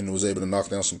 came in and was able to knock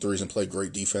down some threes and play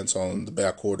great defense on the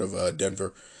backcourt of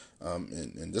Denver.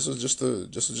 And this was just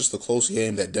a close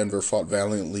game that Denver fought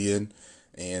valiantly in.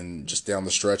 And just down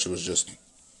the stretch, it was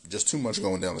just too much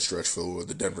going down the stretch for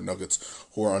the Denver Nuggets,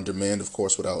 who are undermanned, of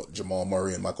course, without Jamal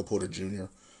Murray and Michael Porter Jr.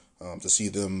 To see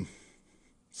them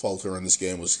falter in this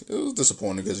game was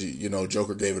disappointing because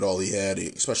Joker gave it all he had.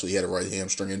 Especially he had a right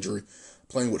hamstring injury,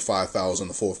 playing with 5 fouls in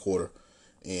the fourth quarter,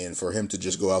 and for him to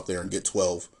just go out there and get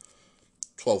 12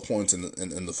 points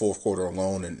in the fourth quarter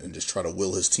alone and just try to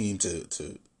will his team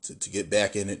to get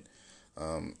back in it.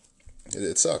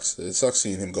 It sucks. It sucks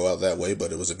seeing him go out that way,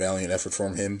 but it was a valiant effort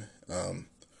from him.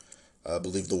 I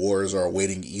believe the Warriors are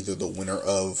awaiting either the winner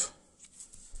of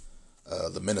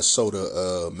the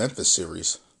Minnesota-Memphis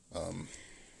series.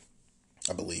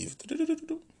 I believe.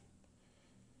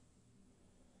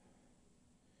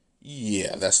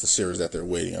 Yeah, that's the series that they're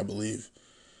waiting, I believe.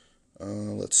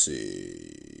 Let's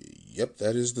see. Yep,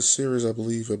 that is the series, I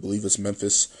believe. I believe it's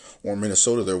Memphis or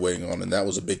Minnesota they're waiting on, and that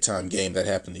was a big-time game that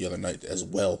happened the other night as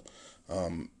well.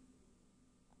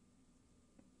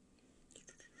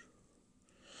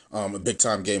 A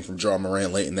big-time game from Ja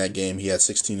Morant late in that game. He had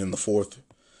 16 in the fourth.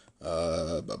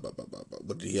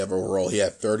 What did he have overall? He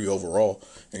had 30 overall,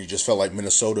 and he just felt like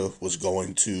Minnesota was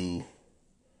going to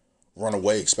run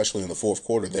away, especially in the fourth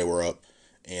quarter. They were up,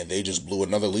 and they just blew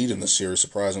another lead in the series,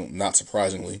 not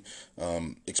surprisingly.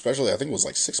 Especially, I think it was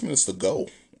like 6 minutes to go.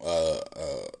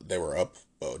 They were up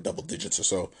double digits or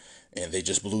so, and they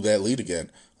just blew that lead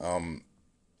again.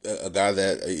 A guy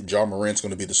that Ja Morant's going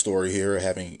to be the story here,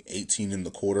 having 18 in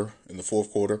the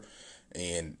fourth quarter,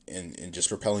 and just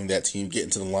propelling that team, getting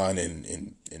to the line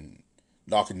and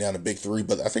knocking down a big three.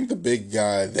 But I think the big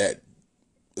guy that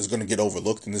is going to get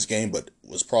overlooked in this game, but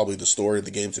was probably the story of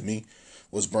the game to me,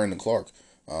 was Brandon Clark.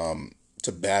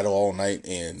 To battle all night,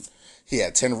 and he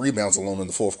had 10 rebounds alone in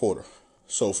the fourth quarter.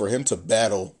 So for him to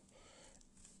battle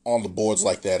on the boards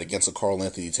like that against a Karl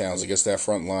Anthony Towns, against that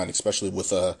front line, especially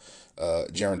with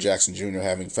Jaren Jackson Jr.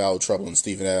 having foul trouble and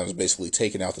Steven Adams basically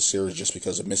taking out the series just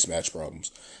because of mismatch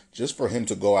problems. Just for him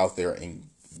to go out there and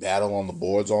battle on the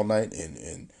boards all night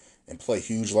and play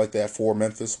huge like that for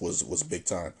Memphis was big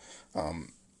time.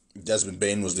 Desmond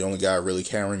Bain was the only guy really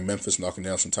carrying Memphis, knocking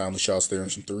down some timely shots there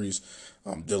and some threes.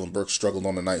 Dylan Brooks struggled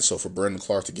on the night, so for Brandon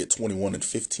Clark to get 21 and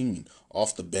 15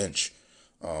 off the bench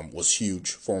was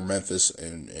huge for Memphis,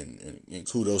 and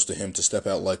kudos to him to step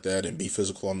out like that and be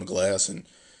physical on the glass and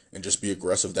just be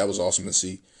aggressive. That was awesome to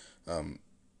see.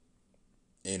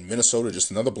 In Minnesota,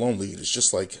 just another blown lead. It's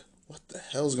just like, what the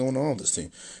hell's going on with this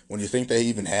team? When you think they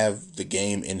even have the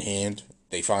game in hand,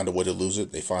 they find a way to lose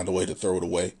it. They find a way to throw it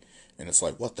away. And it's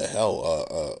like, what the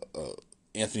hell?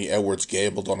 Anthony Edwards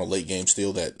gambled on a late game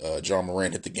steal that John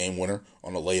Morant hit the game winner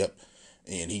on a layup.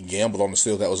 And he gambled on the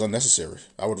steal that was unnecessary.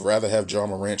 I would rather have John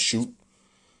Morant shoot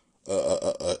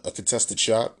a contested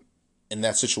shot in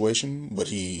that situation, but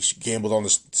he gambled on the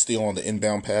steal on the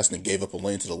inbound pass and then gave up a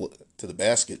lane to the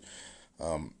basket,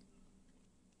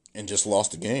 and just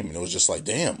lost the game. And it was just like,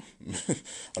 damn,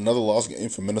 another lost game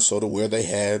for Minnesota where they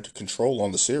had control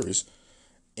on the series,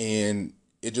 and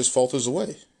it just falters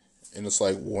away. And it's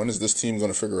like, when is this team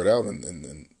going to figure it out?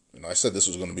 And I said this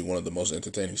was going to be one of the most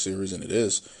entertaining series, and it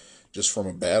is, just from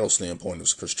a battle standpoint of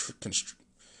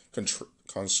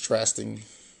contrasting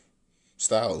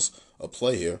styles of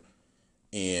play here.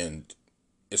 And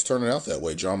it's turning out that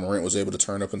way. John Morant was able to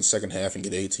turn up in the second half and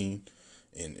get 18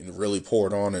 and really pour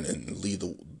it on and lead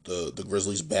the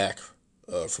Grizzlies back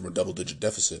from a double-digit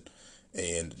deficit.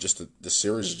 And just the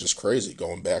series is just crazy,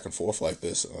 going back and forth like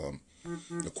this.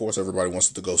 Of course, everybody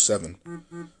wants it to go 7.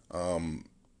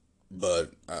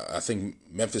 But I think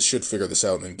Memphis should figure this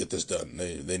out and get this done.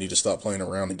 They need to stop playing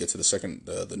around and get to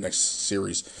the next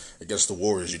series against the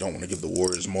Warriors. You don't want to give the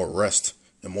Warriors more rest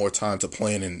and more time to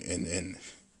plan and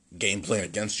game plan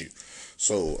against you.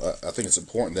 So I think it's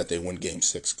important that they win Game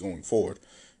 6 going forward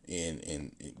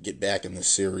and get back in this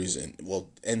series and, well,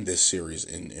 end this series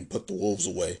and put the Wolves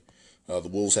away. The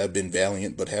Wolves have been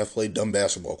valiant but have played dumb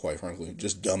basketball, quite frankly.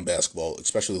 Just dumb basketball,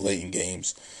 especially late in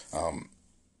games.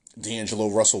 D'Angelo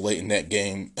Russell late in that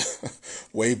game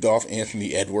waved off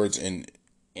Anthony Edwards and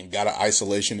got an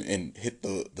isolation and hit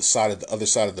the other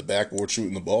side of the backboard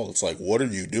shooting the ball. It's like, what are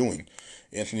you doing?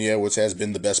 Anthony Edwards has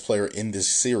been the best player in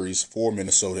this series for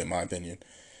Minnesota, in my opinion,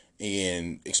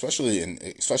 and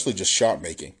especially just shot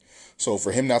making. So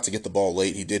for him not to get the ball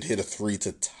late, he did hit a 3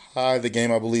 to tie the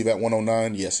game, I believe, at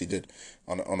 109. Yes, he did.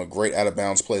 On a great out of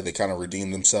bounds play, they kind of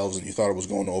redeemed themselves, and you thought it was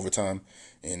going to overtime.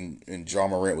 And John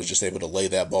Morant was just able to lay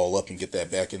that ball up and get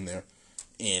that back in there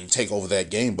and take over that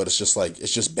game. But it's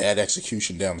just bad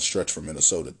execution down the stretch for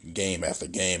Minnesota, game after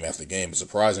game after game. It's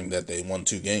surprising that they won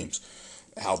 2 games,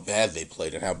 how bad they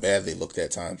played and how bad they looked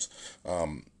at times.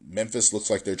 Memphis looks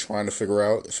like they're trying to figure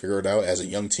it out as a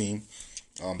young team.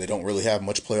 They don't really have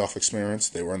much playoff experience.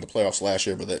 They were in the playoffs last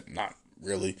year, but that not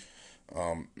really.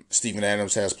 Steven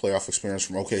Adams has playoff experience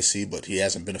from OKC, but he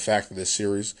hasn't been a factor this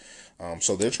series.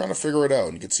 So they're trying to figure it out,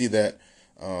 and you can see that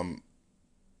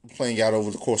playing out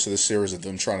over the course of this series of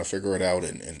them trying to figure it out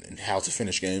and how to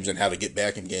finish games and how to get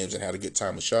back in games and how to get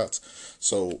timely shots.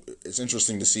 So it's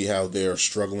interesting to see how they're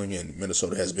struggling, and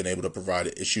Minnesota has been able to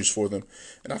provide issues for them.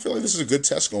 And I feel like this is a good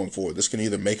test going forward. This can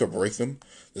either make or break them.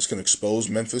 This can expose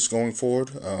Memphis going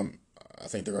forward. I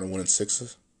think they're going to win in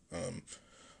 6.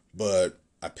 But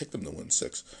I picked them to win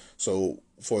 6. So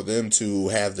for them to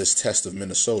have this test of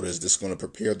Minnesota, is this going to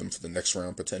prepare them for the next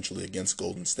round potentially against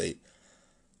Golden State?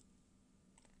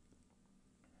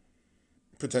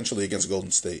 Potentially against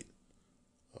Golden State.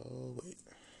 Oh, wait.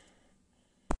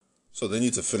 So they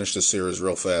need to finish this series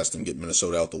real fast and get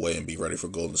Minnesota out the way and be ready for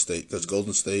Golden State. Because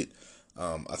Golden State,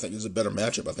 I think, is a better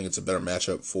matchup. I think it's a better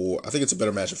matchup for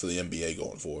the NBA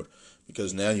going forward.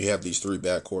 Because now you have these 3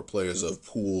 backcourt players of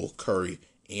Poole, Curry,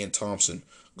 and Thompson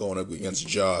going up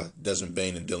against Ja, Desmond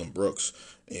Bain, and Dylan Brooks,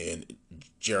 and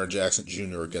Jaren Jackson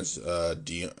Jr. against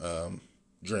Draymond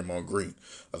Green.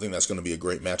 I think that's going to be a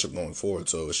great matchup going forward.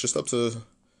 So it's just up to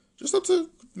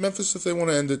Memphis if they want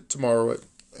to end it tomorrow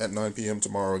at 9 p.m.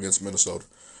 tomorrow against Minnesota.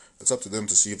 It's up to them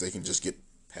to see if they can just get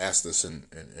past this and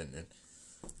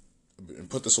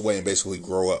put this away and basically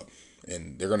grow up.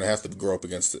 And they're going to have to grow up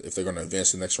against it if they're going to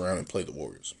advance the next round and play the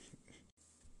Warriors.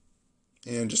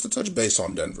 And just to touch base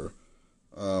on Denver,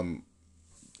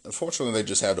 unfortunately they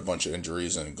just had a bunch of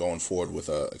injuries, and going forward with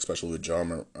especially with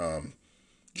Jamal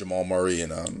Murray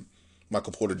and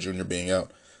Michael Porter Jr. being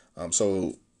out.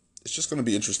 So it's just going to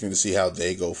be interesting to see how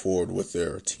they go forward with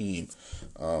their team.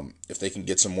 If they can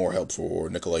get some more help for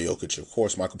Nikola Jokic. Of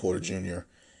course, Michael Porter Jr.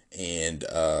 and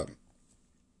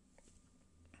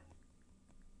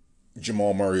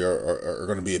Jamal Murray are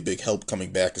going to be a big help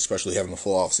coming back, especially having a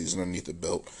full offseason underneath the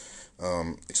belt.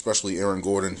 Especially Aaron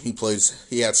Gordon.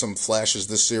 He had some flashes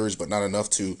this series, but not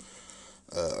enough to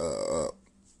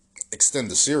extend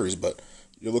the series. But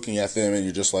you're looking at them and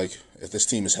you're just like, if this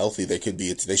team is healthy, they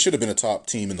should have been a top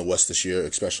team in the West this year,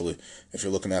 especially if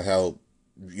you're looking at how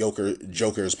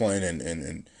Joker is playing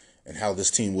and how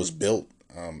this team was built,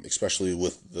 especially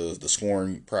with the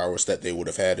scoring prowess that they would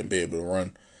have had and be able to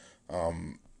run.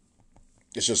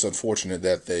 It's just unfortunate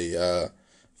that they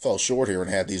fell short here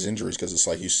and had these injuries, because it's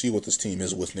like you see what this team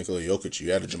is with Nikola Jokic.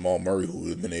 You had a Jamal Murray who would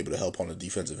have been able to help on the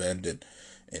defensive end, and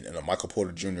a Michael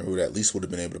Porter Jr. who at least would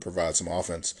have been able to provide some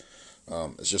offense.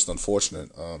 It's just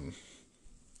unfortunate.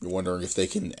 You're wondering if they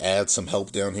can add some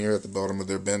help down here at the bottom of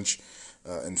their bench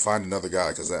and find another guy,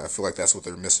 because I feel like that's what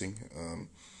they're missing.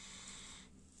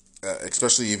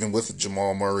 Especially even with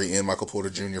Jamal Murray and Michael Porter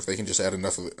Jr., if they can just add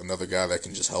another guy that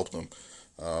can just help them.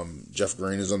 Jeff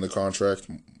Green is under contract.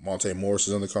 Monte Morris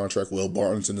is under contract. Will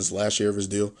Barton's in his last year of his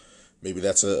deal. Maybe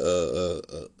that's a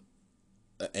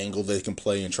angle they can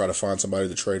play and try to find somebody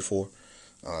to trade for,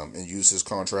 and use his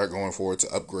contract going forward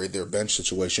to upgrade their bench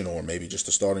situation, or maybe just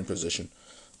a starting position.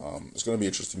 It's going to be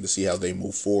interesting to see how they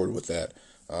move forward with that.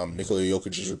 Nikola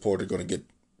Jokic is reported going to get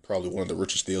probably one of the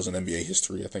richest deals in NBA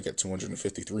history. I think at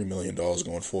 $253 million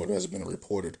going forward, as has been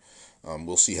reported.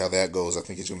 We'll see how that goes. I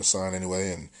think he's going to sign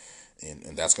anyway,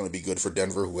 and that's going to be good for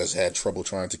Denver, who has had trouble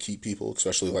trying to keep people,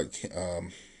 especially like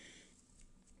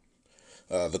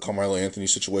the Carmelo Anthony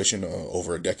situation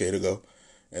over a decade ago.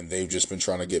 And they've just been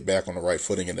trying to get back on the right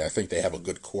footing, and I think they have a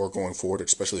good core going forward,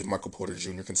 especially if Michael Porter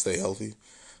Jr. can stay healthy.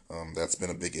 That's been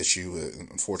a big issue,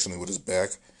 unfortunately, with his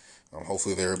back.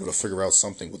 Hopefully they're able to figure out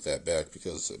something with that back,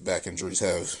 because back injuries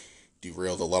have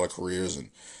derailed a lot of careers, and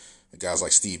guys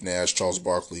like Steve Nash, Charles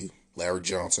Barkley, Larry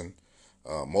Johnson,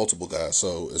 multiple guys.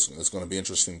 So it's going to be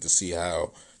interesting to see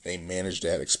how they manage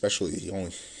that, especially he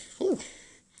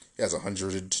has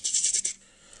 100.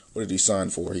 What did he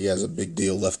sign for? He has a big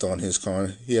deal left on his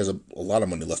He has a lot of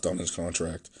money left on his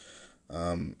contract.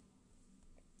 Let's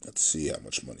see how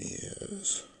much money he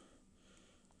has.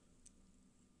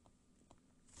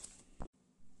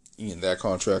 And that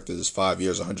contract is 5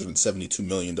 years, $172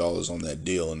 million on that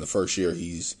deal. In the first year,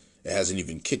 it hasn't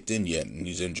even kicked in yet, and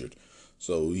he's injured.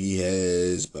 So he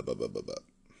has,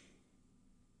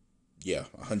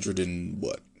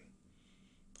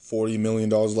 $40 million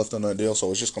left on that deal.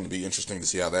 So it's just going to be interesting to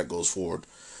see how that goes forward.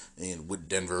 And with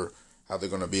Denver, how they're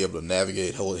going to be able to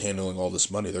navigate handling all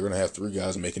this money. They're going to have three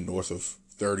guys making north of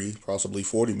 30, possibly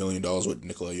 $40 million with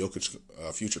Nikola Jokic's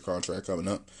future contract coming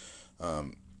up.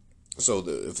 So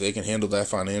if they can handle that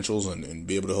financials and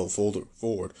be able to hold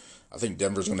forward, I think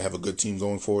Denver's going to have a good team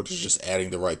going forward. It's just adding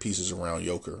the right pieces around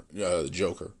Joker, to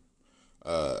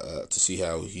see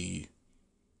how he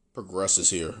progresses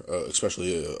here,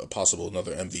 especially a possible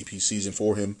another MVP season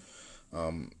for him.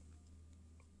 And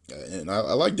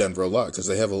I like Denver a lot, because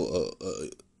they have a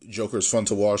Joker's fun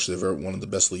to watch. They're one of the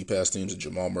best league pass teams, and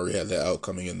Jamal Murray had that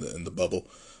outcoming in the bubble.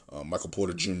 Michael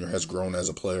Porter Jr. has grown as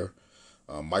a player.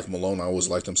 Mike Malone, I always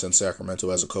liked him since Sacramento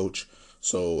as a coach.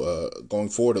 So going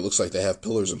forward, it looks like they have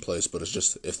pillars in place, but it's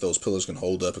just if those pillars can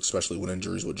hold up, especially with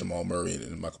injuries with Jamal Murray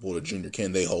and Michael Porter Jr.,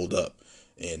 can they hold up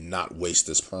and not waste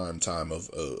this prime time of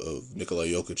Nikola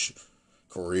Jokic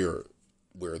career,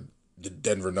 where the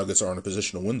Denver Nuggets are in a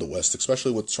position to win the West,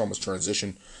 especially with Thomas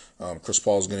transition. Chris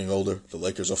Paul's getting older. The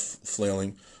Lakers are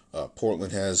flailing.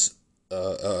 Portland has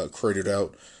cratered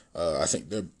out. I think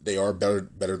they are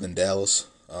better than Dallas.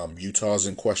 Utah's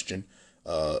in question.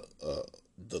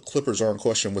 The Clippers are in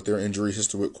question with their injury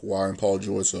history with Kawhi and Paul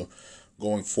George. So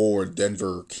going forward,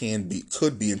 Denver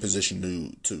could be in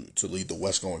position to lead the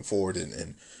West going forward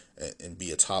and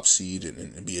be a top seed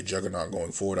and be a juggernaut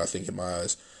going forward, I think, in my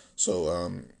eyes.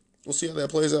 So we'll see how that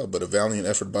plays out. But a valiant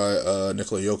effort by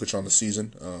Nikola Jokic on the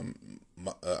season.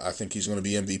 I think he's going to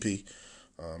be MVP.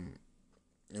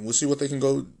 And we'll see what they can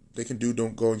do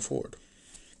going forward.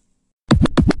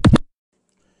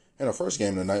 In our first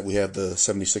game tonight, we have the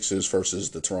 76ers versus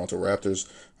the Toronto Raptors.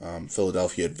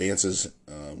 Philadelphia advances,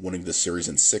 winning this series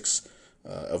in 6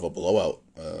 of a blowout,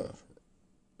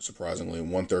 surprisingly,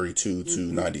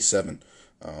 132-97.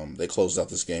 They closed out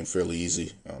this game fairly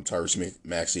easy. Tyrese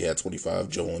Maxey had 25.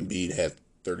 Joel Embiid had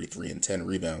 33 and 10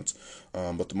 rebounds.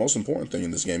 But the most important thing in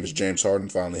this game is James Harden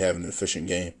finally having an efficient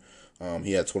game.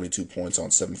 He had 22 points on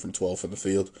 7 from 12 from the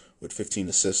field with 15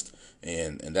 assists,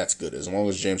 and that's good. As long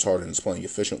as James Harden is playing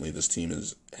efficiently, this team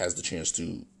has the chance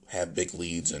to have big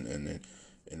leads and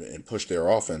push their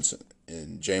offense.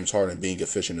 And James Harden being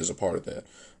efficient is a part of that.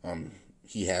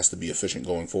 He has to be efficient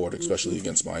going forward, especially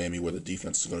against Miami, where the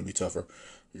defense is going to be tougher.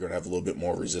 You're going to have a little bit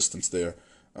more resistance there.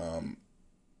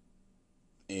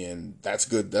 And that's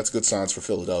good. That's good signs for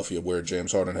Philadelphia, where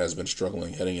James Harden has been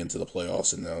struggling heading into the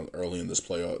playoffs, and now early in these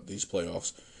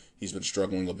playoffs, he's been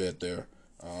struggling a bit there.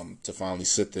 To finally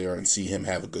sit there and see him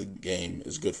have a good game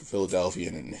is good for Philadelphia,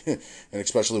 and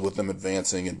especially with them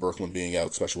advancing and Brooklyn being out,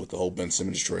 especially with the whole Ben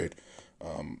Simmons trade.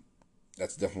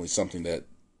 That's definitely something that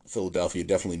Philadelphia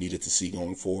definitely needed to see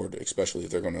going forward, especially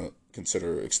if they're going to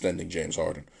consider extending James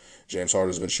Harden. James Harden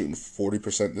has been shooting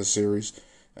 40% this series.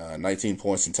 19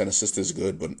 points and 10 assists is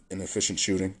good, but inefficient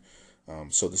shooting.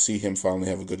 So to see him finally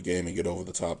have a good game and get over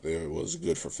the top there was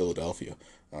good for Philadelphia.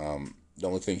 The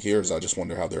only thing here is I just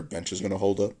wonder how their bench is going to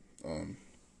hold up.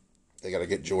 They got to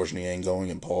get George Niang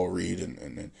going and Paul Reed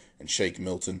and Shake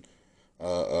Milton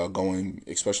going,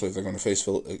 especially if they're going to face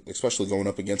especially going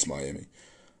up against Miami.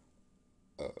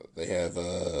 They have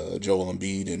Joel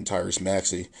Embiid and Tyrese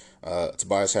Maxey.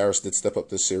 Tobias Harris did step up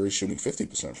this series, shooting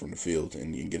 50% from the field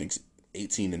and getting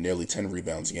 18 and nearly 10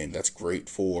 rebounds a game. That's great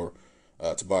for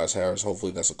Tobias Harris.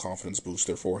 Hopefully that's a confidence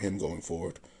booster for him going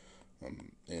forward.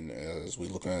 And as we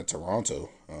look at Toronto,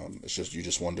 it's just you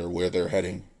just wonder where they're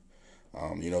heading.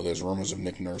 There's rumors of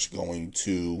Nick Nurse going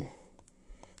to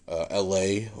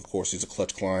L.A. Of course, he's a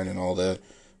clutch client and all that.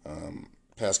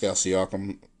 Pascal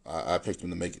Siakam, I picked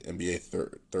him to make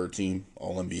NBA third team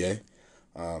All NBA.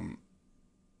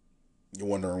 You're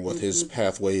wondering what his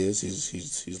pathway is.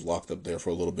 He's locked up there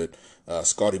for a little bit.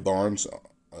 Scotty Barnes,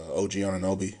 OG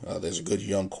Anunoby. There's a good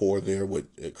young core there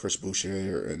with Chris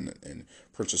Boucher and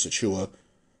Princess Achua.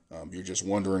 You're just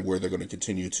wondering where they're going to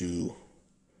continue to,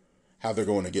 how they're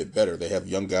going to get better. They have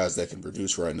young guys that can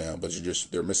produce right now, but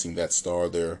they're missing that star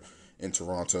there in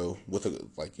Toronto with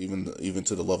even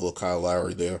to the level of Kyle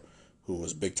Lowry there, who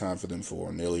was big time for them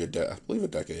for nearly I believe a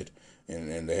decade.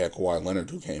 And they had Kawhi Leonard,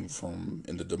 who came from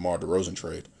in the DeMar DeRozan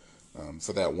trade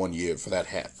for that 1 year, for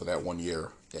that 1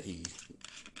 year that he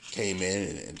came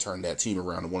in and turned that team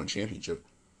around and won a championship.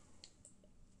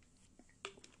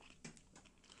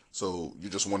 So you're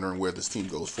just wondering where this team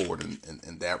goes forward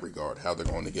in that regard, how they're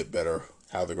going to get better,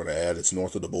 how they're going to add. It's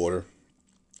north of the border,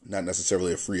 not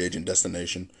necessarily a free agent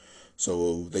destination.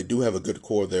 So they do have a good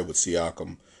core there with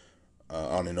Siakam,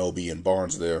 Anunoby, and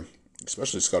Barnes there,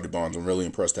 especially Scotty Barnes. I'm really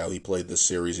impressed how he played this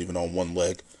series, even on one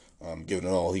leg, giving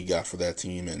it all he got for that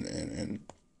team, and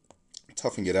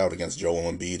toughing it out against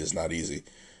Joel Embiid is not easy,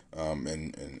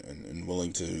 and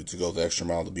willing to go the extra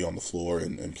mile to be on the floor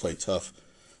and play tough.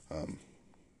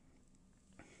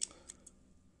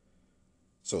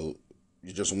 So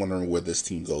you're just wondering where this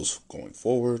team goes going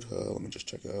forward. Let me just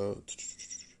check out.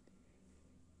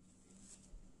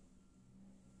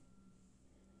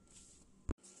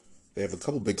 They have a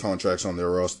couple big contracts on their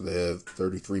roster. They have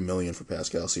 $33 million for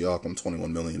Pascal Siakam,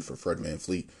 $21 million for Fred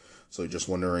VanVleet. So you're just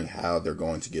wondering how they're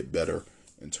going to get better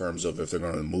in terms of if they're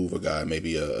going to move a guy.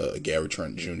 Maybe a Gary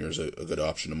Trent Jr. is a good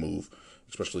option to move,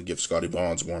 especially give Scotty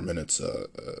Barnes more minutes,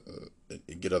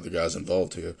 and get other guys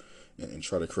involved here, and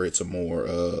try to create some more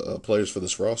players for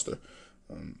this roster,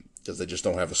 because they just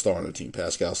don't have a star on the team.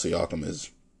 Pascal Siakam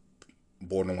is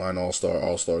borderline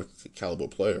all-star caliber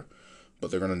player,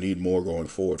 but they're going to need more going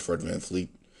forward. Fred VanVleet,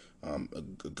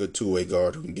 a good two-way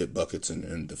guard who can get buckets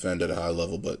and defend at a high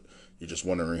level, but you're just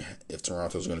wondering if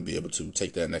Toronto's going to be able to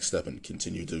take that next step and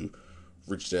continue to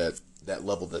reach that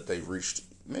level that they've reached.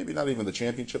 Maybe not even the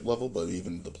championship level, but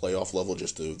even the playoff level,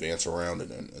 just to advance around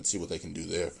and see what they can do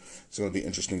there. It's going to be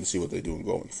interesting to see what they do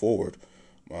going forward.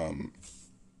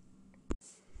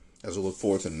 As we look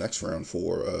forward to the next round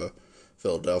for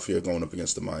Philadelphia going up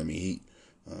against the Miami Heat,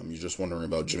 you're just wondering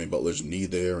about Jimmy Butler's knee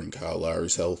there and Kyle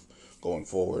Lowry's health going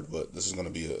forward. But this is going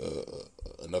to be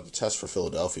another test for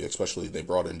Philadelphia, especially they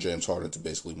brought in James Harden to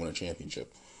basically win a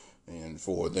championship. And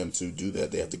for them to do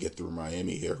that, they have to get through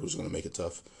Miami here, who's going to make it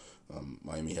tough.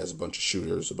 Miami has a bunch of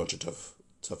shooters, a bunch of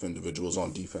tough individuals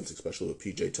on defense, especially with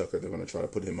P.J. Tucker. They're going to try to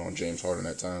put him on James Harden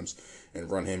at times and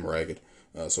run him ragged.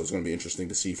 So it's going to be interesting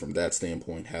to see from that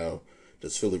standpoint how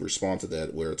does Philly respond to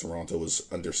that, where Toronto was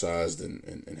undersized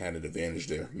and had an advantage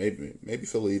there. Maybe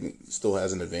Philly even still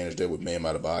has an advantage there with Bam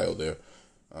Adebayo there,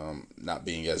 not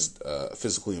being as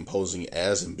physically imposing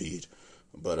as Embiid.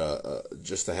 But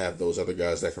just to have those other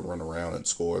guys that can run around and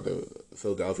score,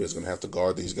 Philadelphia is going to have to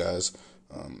guard these guys.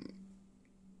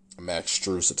 Max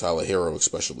Strus, Tyler Hero,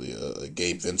 especially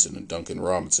Gabe Vincent and Duncan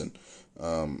Robinson.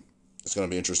 It's going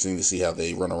to be interesting to see how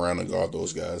they run around and guard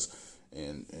those guys.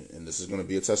 And this is going to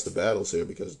be a test of battles here,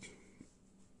 because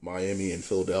Miami and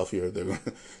Philadelphia, there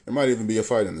might even be a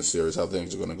fight in this series, how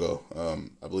things are going to go.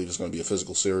 I believe it's going to be a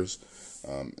physical series.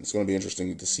 It's going to be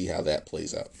interesting to see how that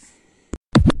plays out.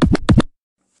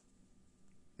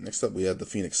 Next up, we have the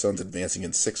Phoenix Suns advancing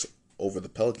in 6 over the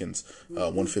Pelicans,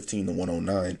 115 to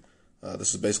 109.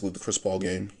 This is basically the Chris Paul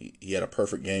game. He had a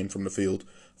perfect game from the field,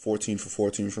 14 for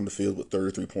 14 from the field with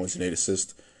 33 points and 8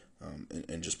 assists,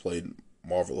 and just played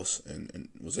marvelous and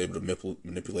was able to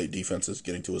manipulate defenses,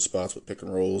 getting to his spots with pick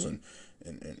and rolls and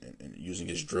using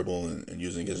his dribble and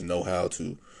using his know-how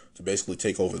to basically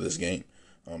take over this game.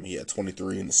 He had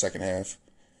 23 in the second half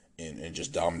and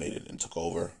just dominated and took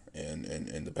over.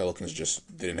 And the Pelicans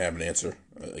just didn't have an answer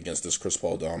against this Chris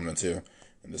Paul dominance here.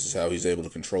 And this is how he's able to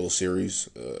control a series,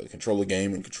 control a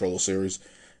game and control a series.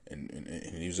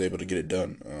 And he was able to get it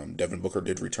done. Devin Booker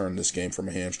did return this game from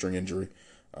a hamstring injury.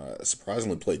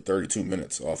 Surprisingly played 32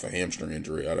 minutes off a hamstring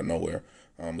injury out of nowhere.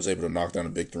 Was able to knock down a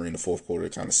big three in the fourth quarter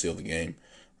to kind of seal the game.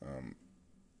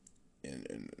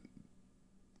 And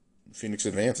Phoenix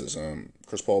advances.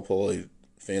 Chris Paul played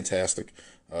fantastic.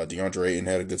 DeAndre Ayton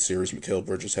had a good series. Mikal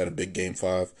Bridges had a big game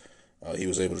 5. He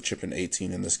was able to chip in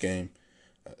 18 in this game.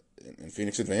 And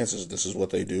Phoenix advances. This is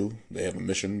what they do. They have a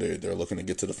mission. They're looking to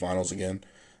get to the finals again.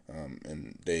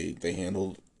 And they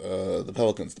handled the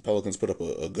Pelicans. The Pelicans put up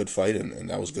a good fight, and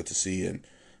that was good to see. And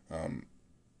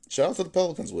shout out to the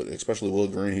Pelicans, especially Will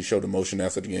Green. He showed emotion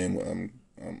after the game,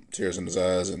 tears in his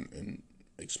eyes, and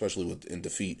especially in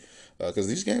defeat, because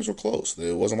these games were close.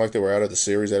 It wasn't like they were out of the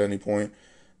series at any point.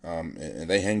 And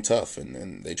they hang tough,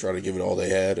 and they try to give it all they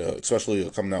had, especially a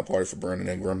coming out party for Brandon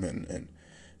Ingram and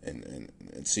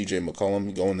C.J.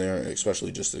 McCollum going there,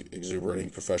 especially just exuberating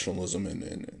professionalism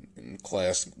and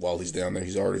class while he's down there.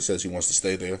 He's already says he wants to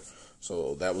stay there,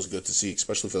 so that was good to see,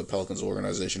 especially for the Pelicans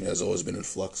organization. It has always been in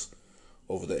flux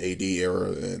over the AD era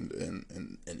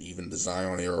and even the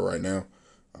Zion era right now.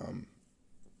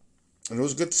 And it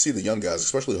was good to see the young guys,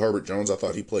 especially Herbert Jones. I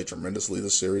thought he played tremendously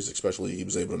this series, especially he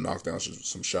was able to knock down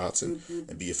some shots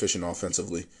and be efficient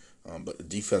offensively. But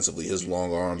defensively, his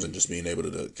long arms and just being able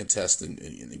to contest and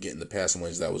get in the passing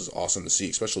lanes, that was awesome to see,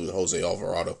 especially with Jose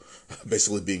Alvarado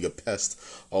basically being a pest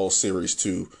all series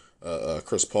to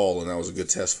Chris Paul. And that was a good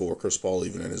test for Chris Paul,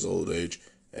 even in his old age,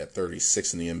 at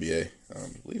 36 in the NBA. I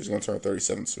believe he's going to turn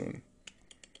 37 soon.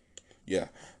 Yeah.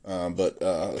 But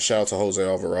shout out to Jose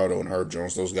Alvarado and Herb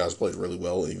Jones. Those guys played really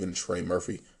well. Even Trey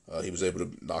Murphy, he was able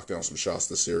to knock down some shots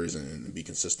this series and be a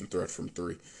consistent threat from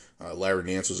three. Larry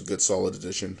Nance was a good, solid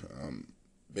addition,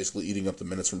 basically eating up the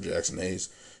minutes from Jackson Hayes.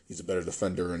 He's a better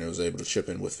defender and was able to chip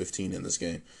in with 15 in this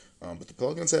game. But the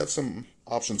Pelicans have some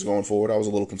options going forward. I was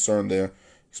a little concerned there,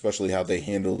 especially how they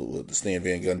handled the Stan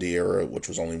Van Gundy era, which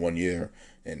was only 1 year,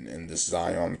 and this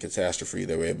Zion catastrophe.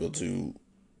 They were able to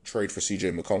trade for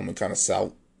C.J. McCollum and kind of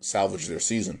salvage their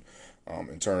season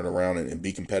and turn it around and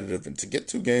be competitive. And to get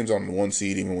 2 games on the 1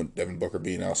 seed, even with Devin Booker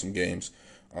being out some games,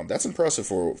 that's impressive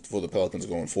for the Pelicans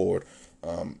going forward.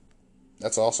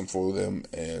 That's awesome for them.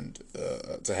 And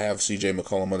to have C.J.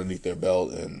 McCollum underneath their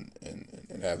belt and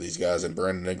have these guys, and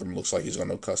Brandon Ingram looks like he's going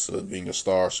to cusp of being a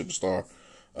superstar,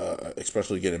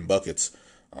 especially getting buckets.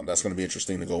 That's going to be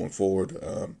interesting to going forward.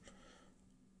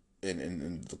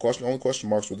 And the only question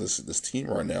marks with this team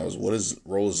right now is what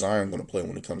role is Zion going to play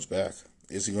when he comes back?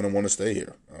 Is he going to want to stay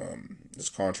here? His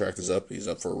contract is up. He's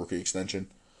up for a rookie extension.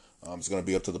 It's going to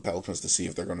be up to the Pelicans to see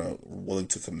if they're willing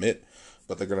to commit,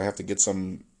 but they're going to have to get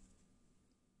some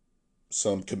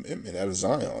commitment out of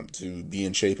Zion to be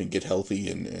in shape and get healthy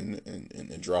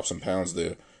and drop some pounds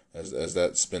there, as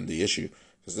that's been the issue.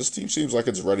 Because this team seems like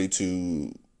it's ready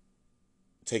to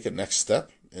take a next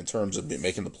step in terms of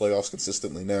making the playoffs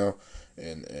consistently now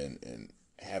and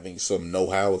having some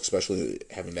know-how, especially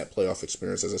having that playoff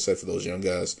experience, as I said, for those young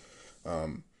guys.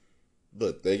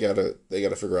 But they gotta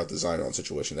figure out the Zion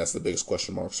situation. That's the biggest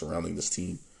question mark surrounding this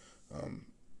team.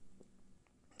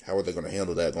 How are they going to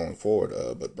handle that going forward?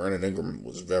 But Brandon Ingram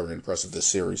was very impressive this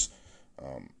series,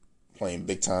 playing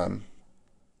big time,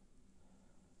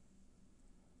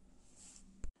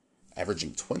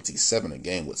 averaging 27 a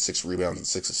game with 6 rebounds and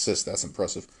 6 assists. That's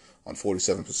impressive on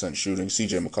 47% shooting.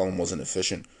 C.J. McCollum wasn't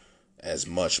efficient as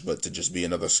much, but to just be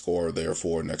another scorer there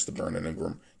for next to Brandon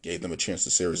Ingram gave them a chance to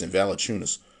series. And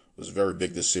Valanciunas was very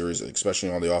big this series,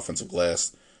 especially on the offensive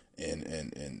glass,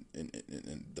 and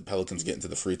the Pelicans getting to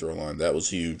the free throw line. That was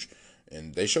huge.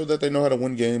 And they showed that they know how to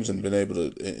win games and been able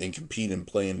to and compete and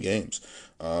play in games.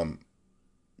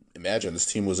 Imagine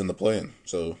this team was in the play-in.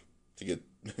 So to get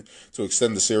to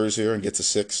extend the series here and get to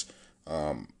 6,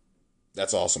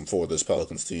 that's awesome for this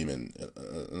Pelicans team, and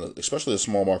especially a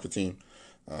small market team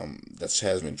that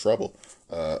has been trouble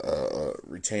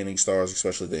retaining stars,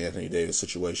 especially the Anthony Davis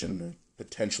situation,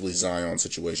 potentially Zion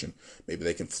situation. Maybe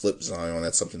they can flip Zion.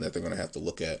 That's something that they're going to have to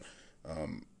look at.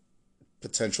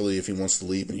 Potentially, if he wants to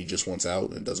leave and he just wants out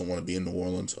and doesn't want to be in New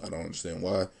Orleans, I don't understand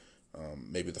why.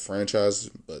 Maybe the franchise,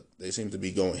 but they seem to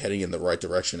be heading in the right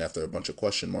direction after a bunch of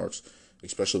question marks,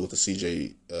 especially with the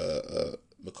C.J.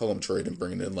 McCollum trade and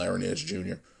bringing in Larry Nance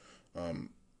Jr.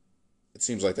 It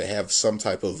seems like they have some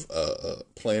type of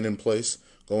plan in place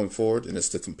going forward, and it's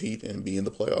to compete and be in the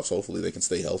playoffs. Hopefully they can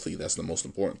stay healthy. That's the most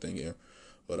important thing here.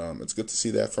 But it's good to see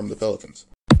that from the Pelicans.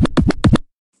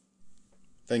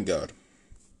 Thank God.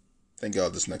 Thank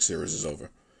God this next series is over.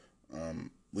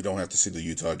 We don't have to see the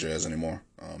Utah Jazz anymore.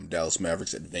 Dallas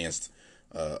Mavericks advanced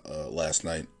last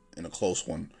night in a close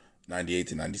one,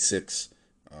 98-96.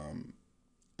 And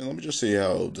let me just say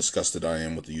how disgusted I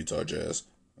am with the Utah Jazz.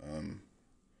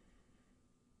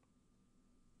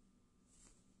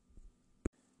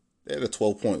 They had a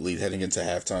 12-point lead heading into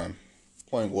halftime,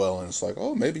 playing well, and it's like,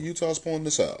 oh, maybe Utah's pulling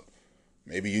this out.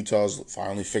 Maybe Utah's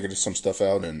finally figured some stuff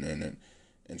out and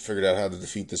figured out how to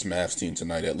defeat this Mavs team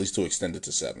tonight, at least to extend it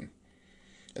to 7.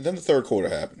 And then the third quarter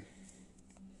happened.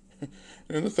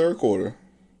 And in the third quarter,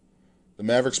 the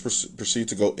Mavericks proceed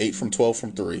to go 8 from 12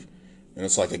 from 3. And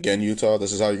it's like, again, Utah,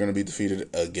 this is how you're going to be defeated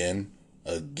again.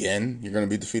 Again, you're going to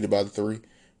be defeated by the 3.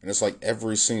 And it's like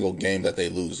every single game that they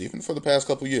lose, even for the past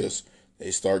couple years, they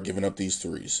start giving up these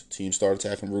threes. Teams start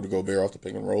attacking Rudy Gobert off the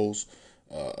pick and rolls.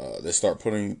 They start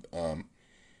putting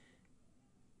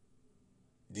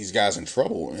these guys in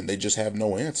trouble, and they just have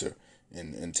no answer.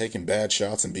 And taking bad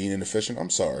shots and being inefficient,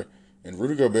 I'm sorry. And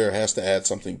Rudy Gobert has to add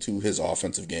something to his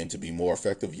offensive game to be more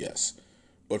effective, yes.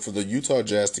 But for the Utah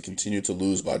Jazz to continue to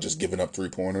lose by just giving up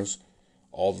three-pointers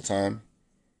all the time,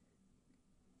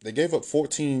 they gave up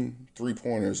 14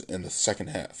 three-pointers in the second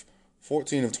half.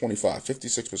 14 of 25,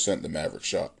 56% the Mavericks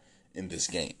shot in this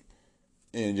game.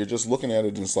 And you're just looking at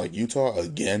it and it's like, Utah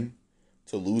again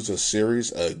to lose a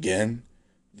series again.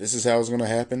 This is how it's going to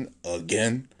happen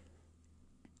again.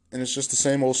 And it's just the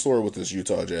same old story with this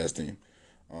Utah Jazz team.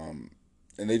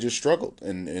 And they just struggled.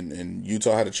 And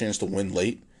Utah had a chance to win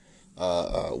late.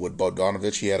 With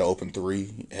Bogdanovich, he had an open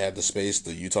three, had the space.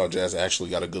 The Utah Jazz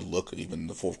actually got a good look. Even in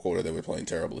the fourth quarter, they were playing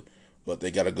terribly. But they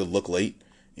got a good look late.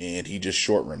 And he just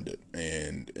short-rimmed it.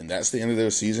 And that's the end of their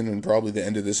season and probably the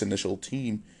end of this initial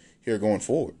team here going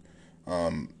forward.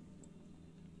 And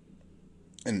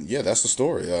yeah, that's the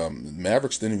story.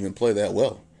 Mavericks didn't even play that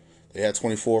well. They had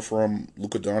 24 from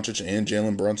Luka Doncic and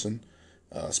Jalen Brunson.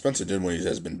 Spencer Dinwiddie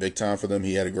has been big time for them.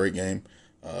 He had a great game.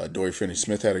 Dorian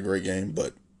Finney-Smith had a great game,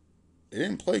 but they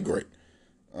didn't play great.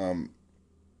 And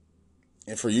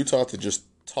for Utah to just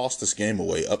toss this game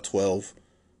away, up 12,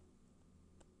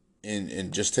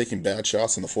 and just taking bad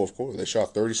shots in the fourth quarter. They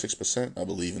shot 36%, I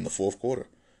believe, in the fourth quarter.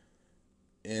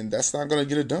 And that's not going to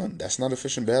get it done. That's not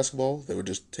efficient basketball. They were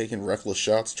just taking reckless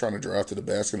shots, trying to drive to the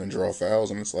basket and draw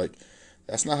fouls. And it's like,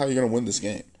 that's not how you're going to win this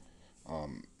game.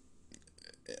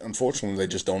 Unfortunately, they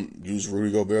just don't use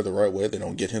Rudy Gobert the right way. They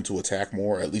don't get him to attack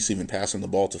more, at least even passing the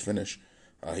ball to finish.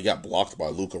 He got blocked by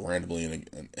Luka randomly,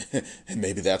 and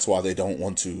maybe that's why they don't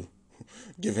want to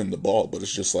give him the ball. But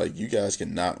it's just like, you guys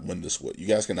cannot win this way. You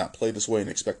guys cannot play this way and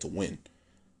expect to win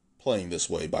playing this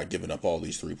way by giving up all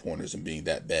these three-pointers and being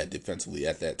that bad defensively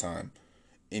at that time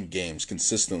in games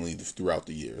consistently throughout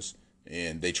the years.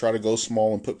 And they try to go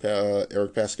small and put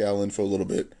Eric Pascal in for a little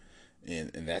bit,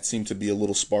 and that seemed to be a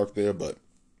little spark there, but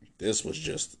this was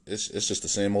just, it's just the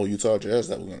same old Utah Jazz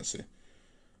that we're going to see.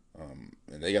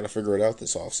 And they got to figure it out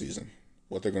this offseason,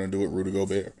 what they're going to do with Rudy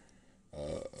Gobert.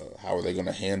 How are they going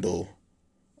to handle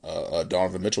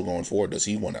Donovan Mitchell going forward? Does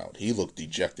he want out? He looked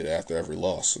dejected after every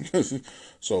loss.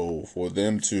 So for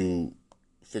them to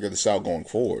figure this out going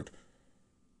forward,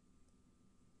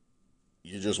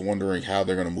 you're just wondering how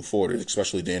they're going to move forward,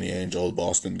 especially Danny Ainge, old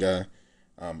Boston guy,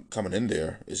 coming in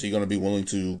there. Is he going to be willing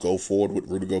to go forward with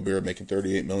Rudy Gobert making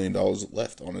 $38 million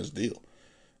left on his deal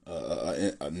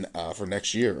for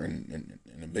next year and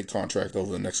a big contract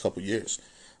over the next couple of years?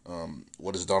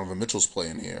 What is Donovan Mitchell's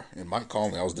playing here? And Mike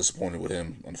Conley, I was disappointed with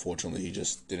him. Unfortunately, he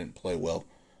just didn't play well.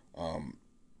 And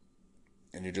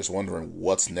you're just wondering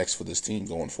what's next for this team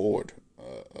going forward.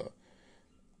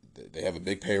 They have a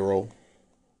big payroll.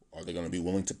 Are they going to be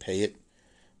willing to pay it?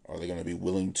 Are they going to be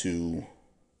willing to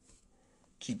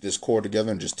keep this core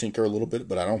together and just tinker a little bit?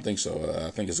 But I don't think so.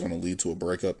 I think it's going to lead to a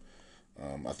breakup.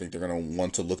 I think they're going to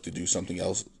want to look to do something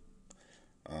else.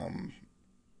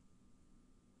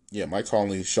 Yeah, Mike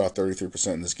Conley shot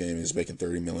 33% in this game. He's making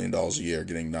 $30 million a year,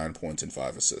 getting 9 points and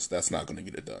 5 assists. That's not going to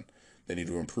get it done. They need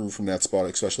to improve from that spot,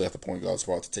 especially at the point guard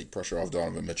spot, to take pressure off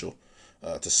Donovan Mitchell,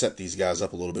 to set these guys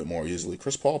up a little bit more easily.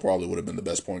 Chris Paul probably would have been the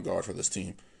best point guard for this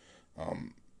team.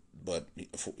 But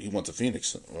he went to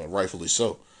Phoenix, rightfully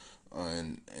so.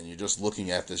 And you're just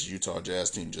looking at this Utah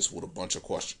Jazz team just with a bunch of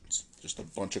questions. Just a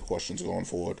bunch of questions going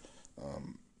forward.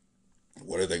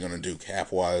 What are they going to do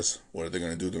cap-wise? What are they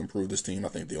going to do to improve this team? I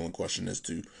think the only question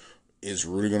is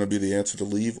Rudy going to be the answer to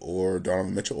leave, or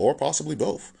Donovan Mitchell, or possibly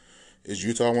both? Is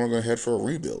Utah want to go ahead for a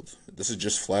rebuild? This is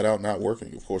just flat out not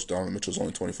working. Of course, Donovan Mitchell's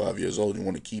only 25 years old. You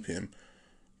want to keep him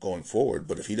going forward.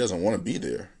 But if he doesn't want to be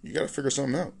there, you got to figure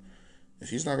something out. If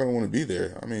he's not going to want to be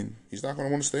there, I mean, he's not going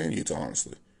to want to stay in Utah,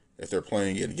 honestly. If they're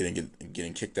playing and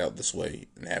getting kicked out this way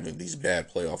and having these bad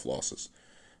playoff losses,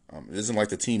 it isn't like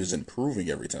the team is improving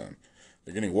every time.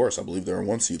 They're getting worse. I believe they were in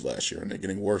 1 seed last year, and they're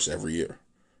getting worse every year.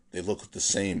 They look the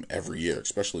same every year,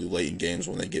 especially late in games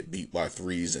when they get beat by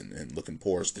threes and looking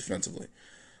porous defensively.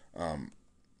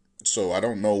 So I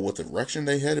don't know what direction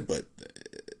they headed, but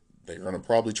they're going to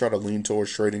probably try to lean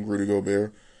towards trading Rudy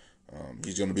Gobert.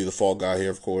 He's going to be the fall guy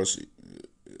here, of course.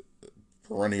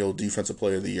 Perennial Defensive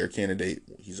Player of the Year candidate.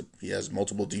 He has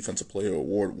multiple Defensive Player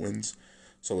Award wins.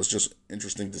 So it's just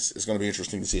interesting. It's going to be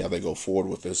interesting to see how they go forward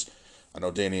with this. I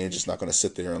know Danny Ainge is not going to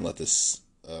sit there and let this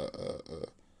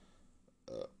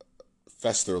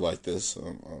fester like this.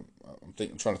 I'm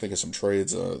trying to think of some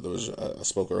trades. I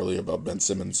spoke earlier about Ben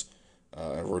Simmons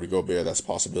and Rudy Gobert. That's a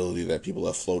possibility that people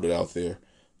have floated out there.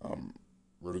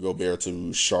 Rudy Gobert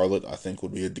to Charlotte, I think,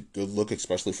 would be a good look,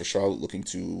 especially for Charlotte looking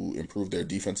to improve their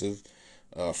defensive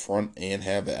front and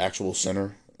have the actual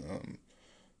center.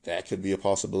 That could be a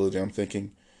possibility, I'm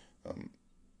thinking.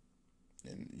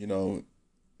 And you know,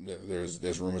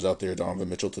 there's rumors out there Donovan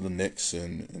Mitchell to the Knicks,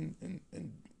 and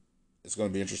it's going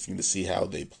to be interesting to see how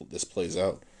this plays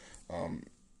out.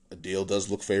 A deal does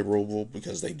look favorable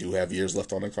because they do have years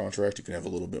left on their contract. You can have a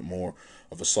little bit more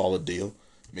of a solid deal.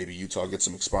 Maybe Utah gets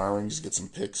some expirings, get some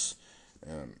picks.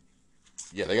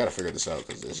 Yeah, they got to figure this out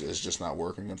because it's just not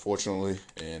working, unfortunately,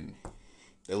 and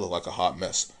they look like a hot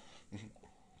mess.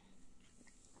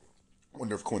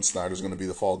 Wonder if Quinn Snyder's going to be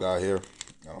the fall guy here,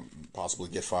 possibly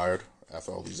get fired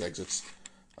after all these exits.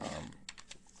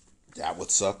 That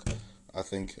would suck, I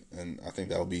think, and I think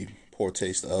that would be poor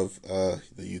taste of the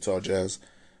Utah Jazz.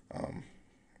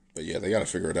 But yeah, they got to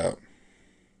figure it out.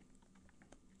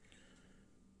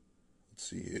 Let's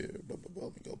see here. Let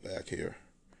me go back here.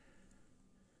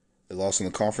 They lost in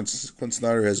the conference. Quinn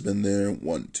Snyder has been there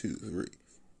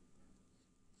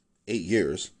 8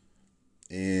 years.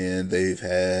 And they've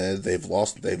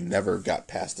never got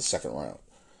past the second round.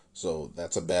 So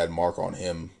that's a bad mark on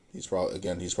him. He's probably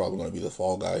going to be the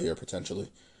fall guy here potentially.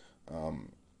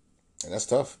 And that's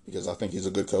tough because I think he's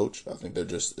a good coach. I think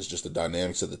it's just the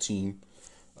dynamics of the team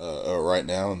right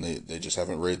now, and they just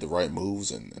haven't made the right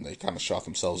moves, and they kind of shot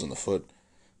themselves in the foot.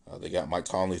 They got Mike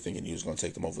Conley thinking he was going to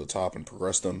take them over the top and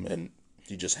progress them, and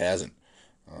he just hasn't.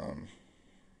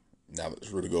 Now that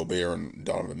it's Rudy Gobert and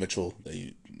Donovan Mitchell,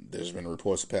 there's been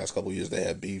reports the past couple of years they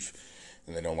had beef,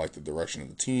 and they don't like the direction of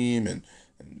the team, and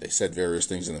they said various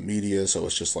things in the media, so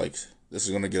it's just like this is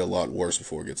going to get a lot worse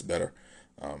before it gets better.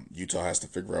 Utah has to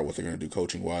figure out what they're going to do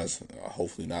coaching-wise.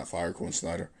 Hopefully not fire Quinn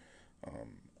Snyder.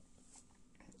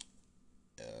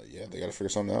 Yeah, they got to figure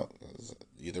something out.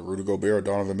 Either Rudy Gobert or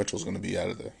Donovan Mitchell is going to be out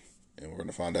of there, and we're going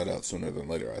to find that out sooner than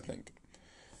later, I think.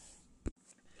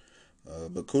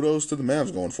 But kudos to the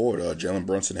Mavs going forward. Jalen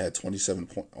Brunson had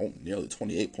nearly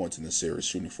 28 points in this series,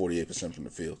 shooting 48% from the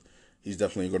field. He's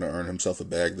definitely going to earn himself a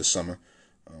bag this summer.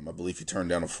 I believe he turned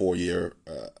down a 4-year.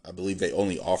 I believe they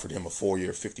only offered him a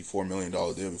 4-year, $54 million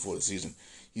deal before the season.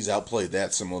 He's outplayed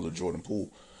that, similar to Jordan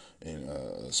Poole.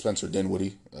 And Spencer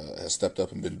Dinwiddie has stepped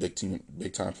up and been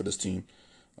big time for this team.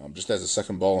 Just as a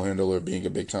second ball handler, being a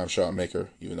big time shot maker,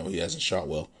 even though he hasn't shot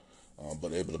well.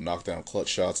 But able to knock down clutch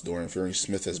shots. Dorian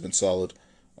Finney-Smith has been solid.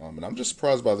 And I'm just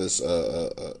surprised by this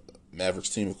Mavericks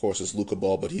team. Of course, it's Luka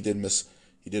Ball, but he did miss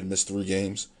 3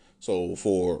 games. So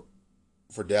for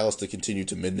Dallas to continue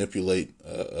to manipulate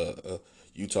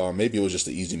Utah, maybe it was just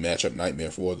an easy matchup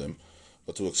nightmare for them.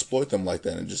 But to exploit them like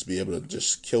that and just be able to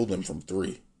just kill them from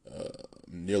 3,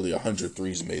 nearly 100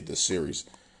 threes made this series.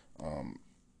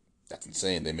 That's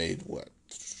insane. They made what?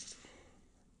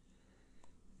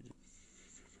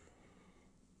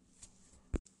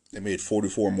 They made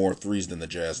 44 more threes than the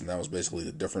Jazz, and that was basically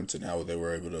the difference in how they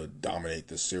were able to dominate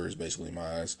this series, basically, in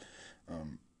my eyes.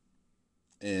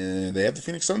 And they have the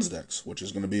Phoenix Suns next, which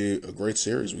is going to be a great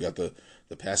series. We got the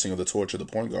passing of the torch of the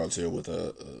point guards here with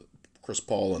Chris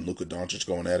Paul and Luka Doncic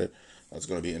going at it. It's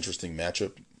going to be an interesting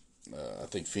matchup. I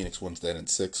think Phoenix wins that in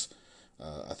 6.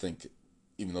 I think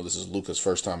even though this is Luka's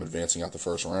first time advancing out the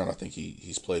first round, I think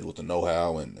he's played with the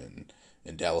know-how,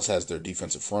 and Dallas has their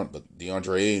defensive front. But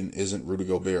DeAndre Ayton isn't Rudy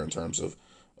Gobert in terms of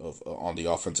on the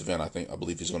offensive end. I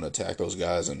believe he's going to attack those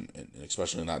guys, and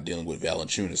especially not dealing with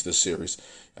Valanciunas this series.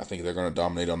 I think they're going to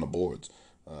dominate on the boards.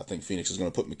 I think Phoenix is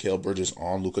going to put Mikal Bridges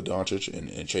on Luka Doncic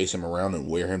and chase him around and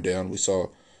wear him down. We saw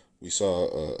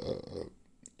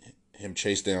him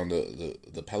chase down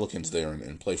the Pelicans there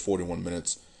and play 41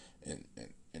 minutes and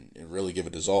really give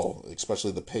it his all,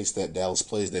 especially the pace that Dallas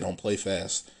plays. They don't play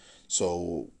fast.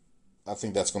 So I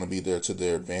think that's going to be there to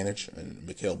their advantage, and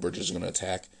Mikal Bridges is going to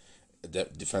attack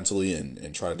defensively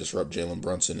and try to disrupt Jalen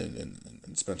Brunson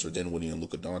and Spencer Dinwiddie and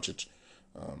Luka Doncic.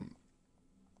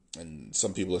 And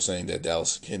some people are saying that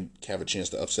Dallas can have a chance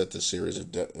to upset this series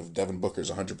if Devin Booker is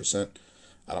 100%.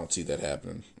 I don't see that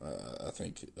happening. I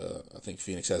think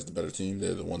Phoenix has the better team.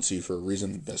 They're the one seed for a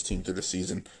reason, best team through the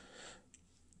season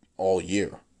all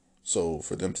year. So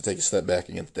for them to take a step back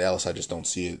against Dallas, I just don't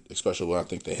see it. Especially when I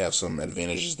think they have some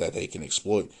advantages that they can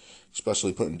exploit,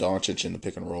 especially putting Doncic in the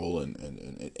pick and roll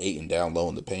and Ayton down low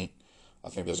in the paint. I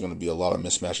think there's going to be a lot of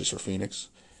mismatches for Phoenix,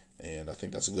 and I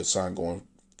think that's a good sign going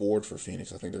forward for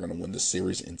Phoenix. I think they're going to win this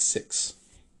series in 6.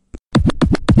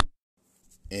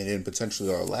 And in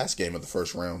potentially our last game of the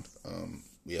first round,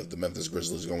 we have the Memphis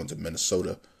Grizzlies going to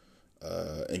Minnesota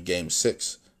in Game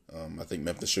 6. I think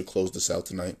Memphis should close this out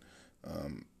tonight.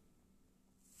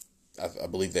 I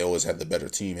believe they always had the better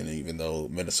team, and even though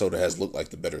Minnesota has looked like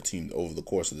the better team over the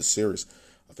course of the series,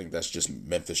 I think that's just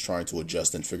Memphis trying to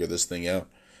adjust and figure this thing out,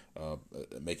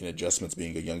 making adjustments,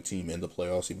 being a young team in the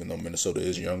playoffs, even though Minnesota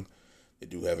is young. They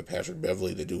do have a Patrick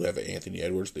Beverley, they do have an Anthony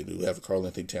Edwards, they do have a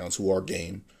Karl-Anthony Towns who are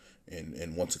game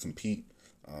and want to compete.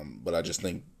 But I just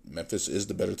think Memphis is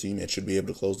the better team and should be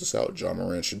able to close this out. John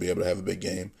Morant should be able to have a big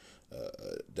game.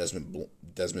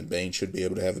 Desmond Bain should be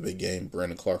able to have a big game.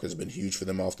 Brandon Clark has been huge for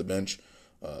them off the bench,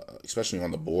 especially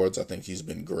on the boards. I think he's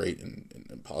been great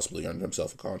and possibly earned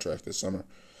himself a contract this summer.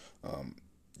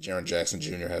 Jaren Jackson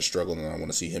Jr. has struggled, and I want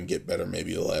to see him get better.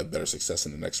 Maybe he'll have better success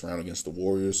in the next round against the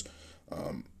Warriors.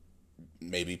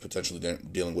 Maybe potentially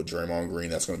dealing with Draymond Green.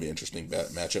 That's going to be an interesting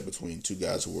matchup between two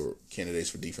guys who were candidates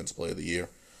for Defensive Player of the Year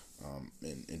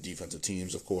in defensive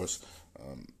teams, of course.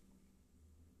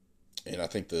 And I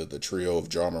think the trio of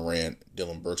John Morant,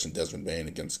 Dillon Brooks, and Desmond Bain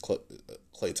against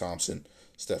Klay Thompson,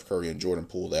 Steph Curry, and Jordan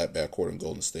Poole, that backcourt in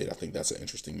Golden State, I think that's an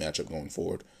interesting matchup going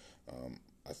forward.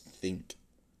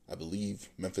 I believe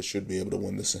Memphis should be able to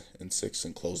win this in 6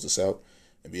 and close this out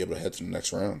and be able to head to the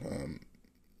next round.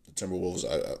 The Timberwolves,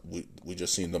 we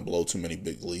just seen them blow too many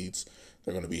big leads.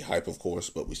 They're going to be hype, of course,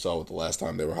 but we saw it the last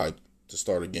time they were hyped to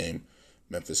start a game.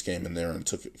 Memphis came in there and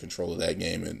took control of that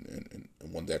game and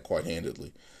won that quite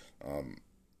handedly.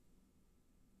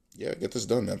 Get this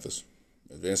done, Memphis.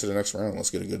 Advance to the next round. Let's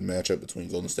get a good matchup between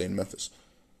Golden State and Memphis.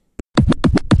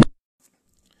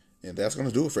 And that's going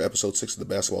to do it for episode 6 of the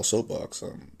Basketball Soapbox.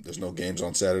 There's no games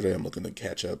on Saturday. I'm looking to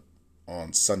catch up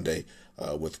on Sunday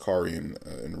with Kari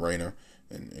and Rayner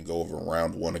and go over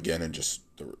round 1 again and just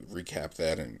recap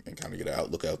that and kind of get an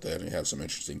outlook out that and have some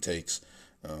interesting takes.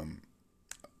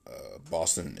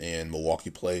 Boston and Milwaukee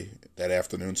play that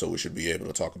afternoon, so we should be able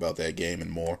to talk about that game and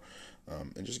more,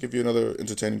 and just give you another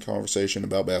entertaining conversation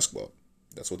about basketball.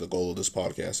 That's what the goal of this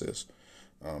podcast is.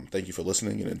 Thank you for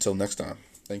listening, and until next time,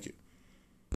 thank you.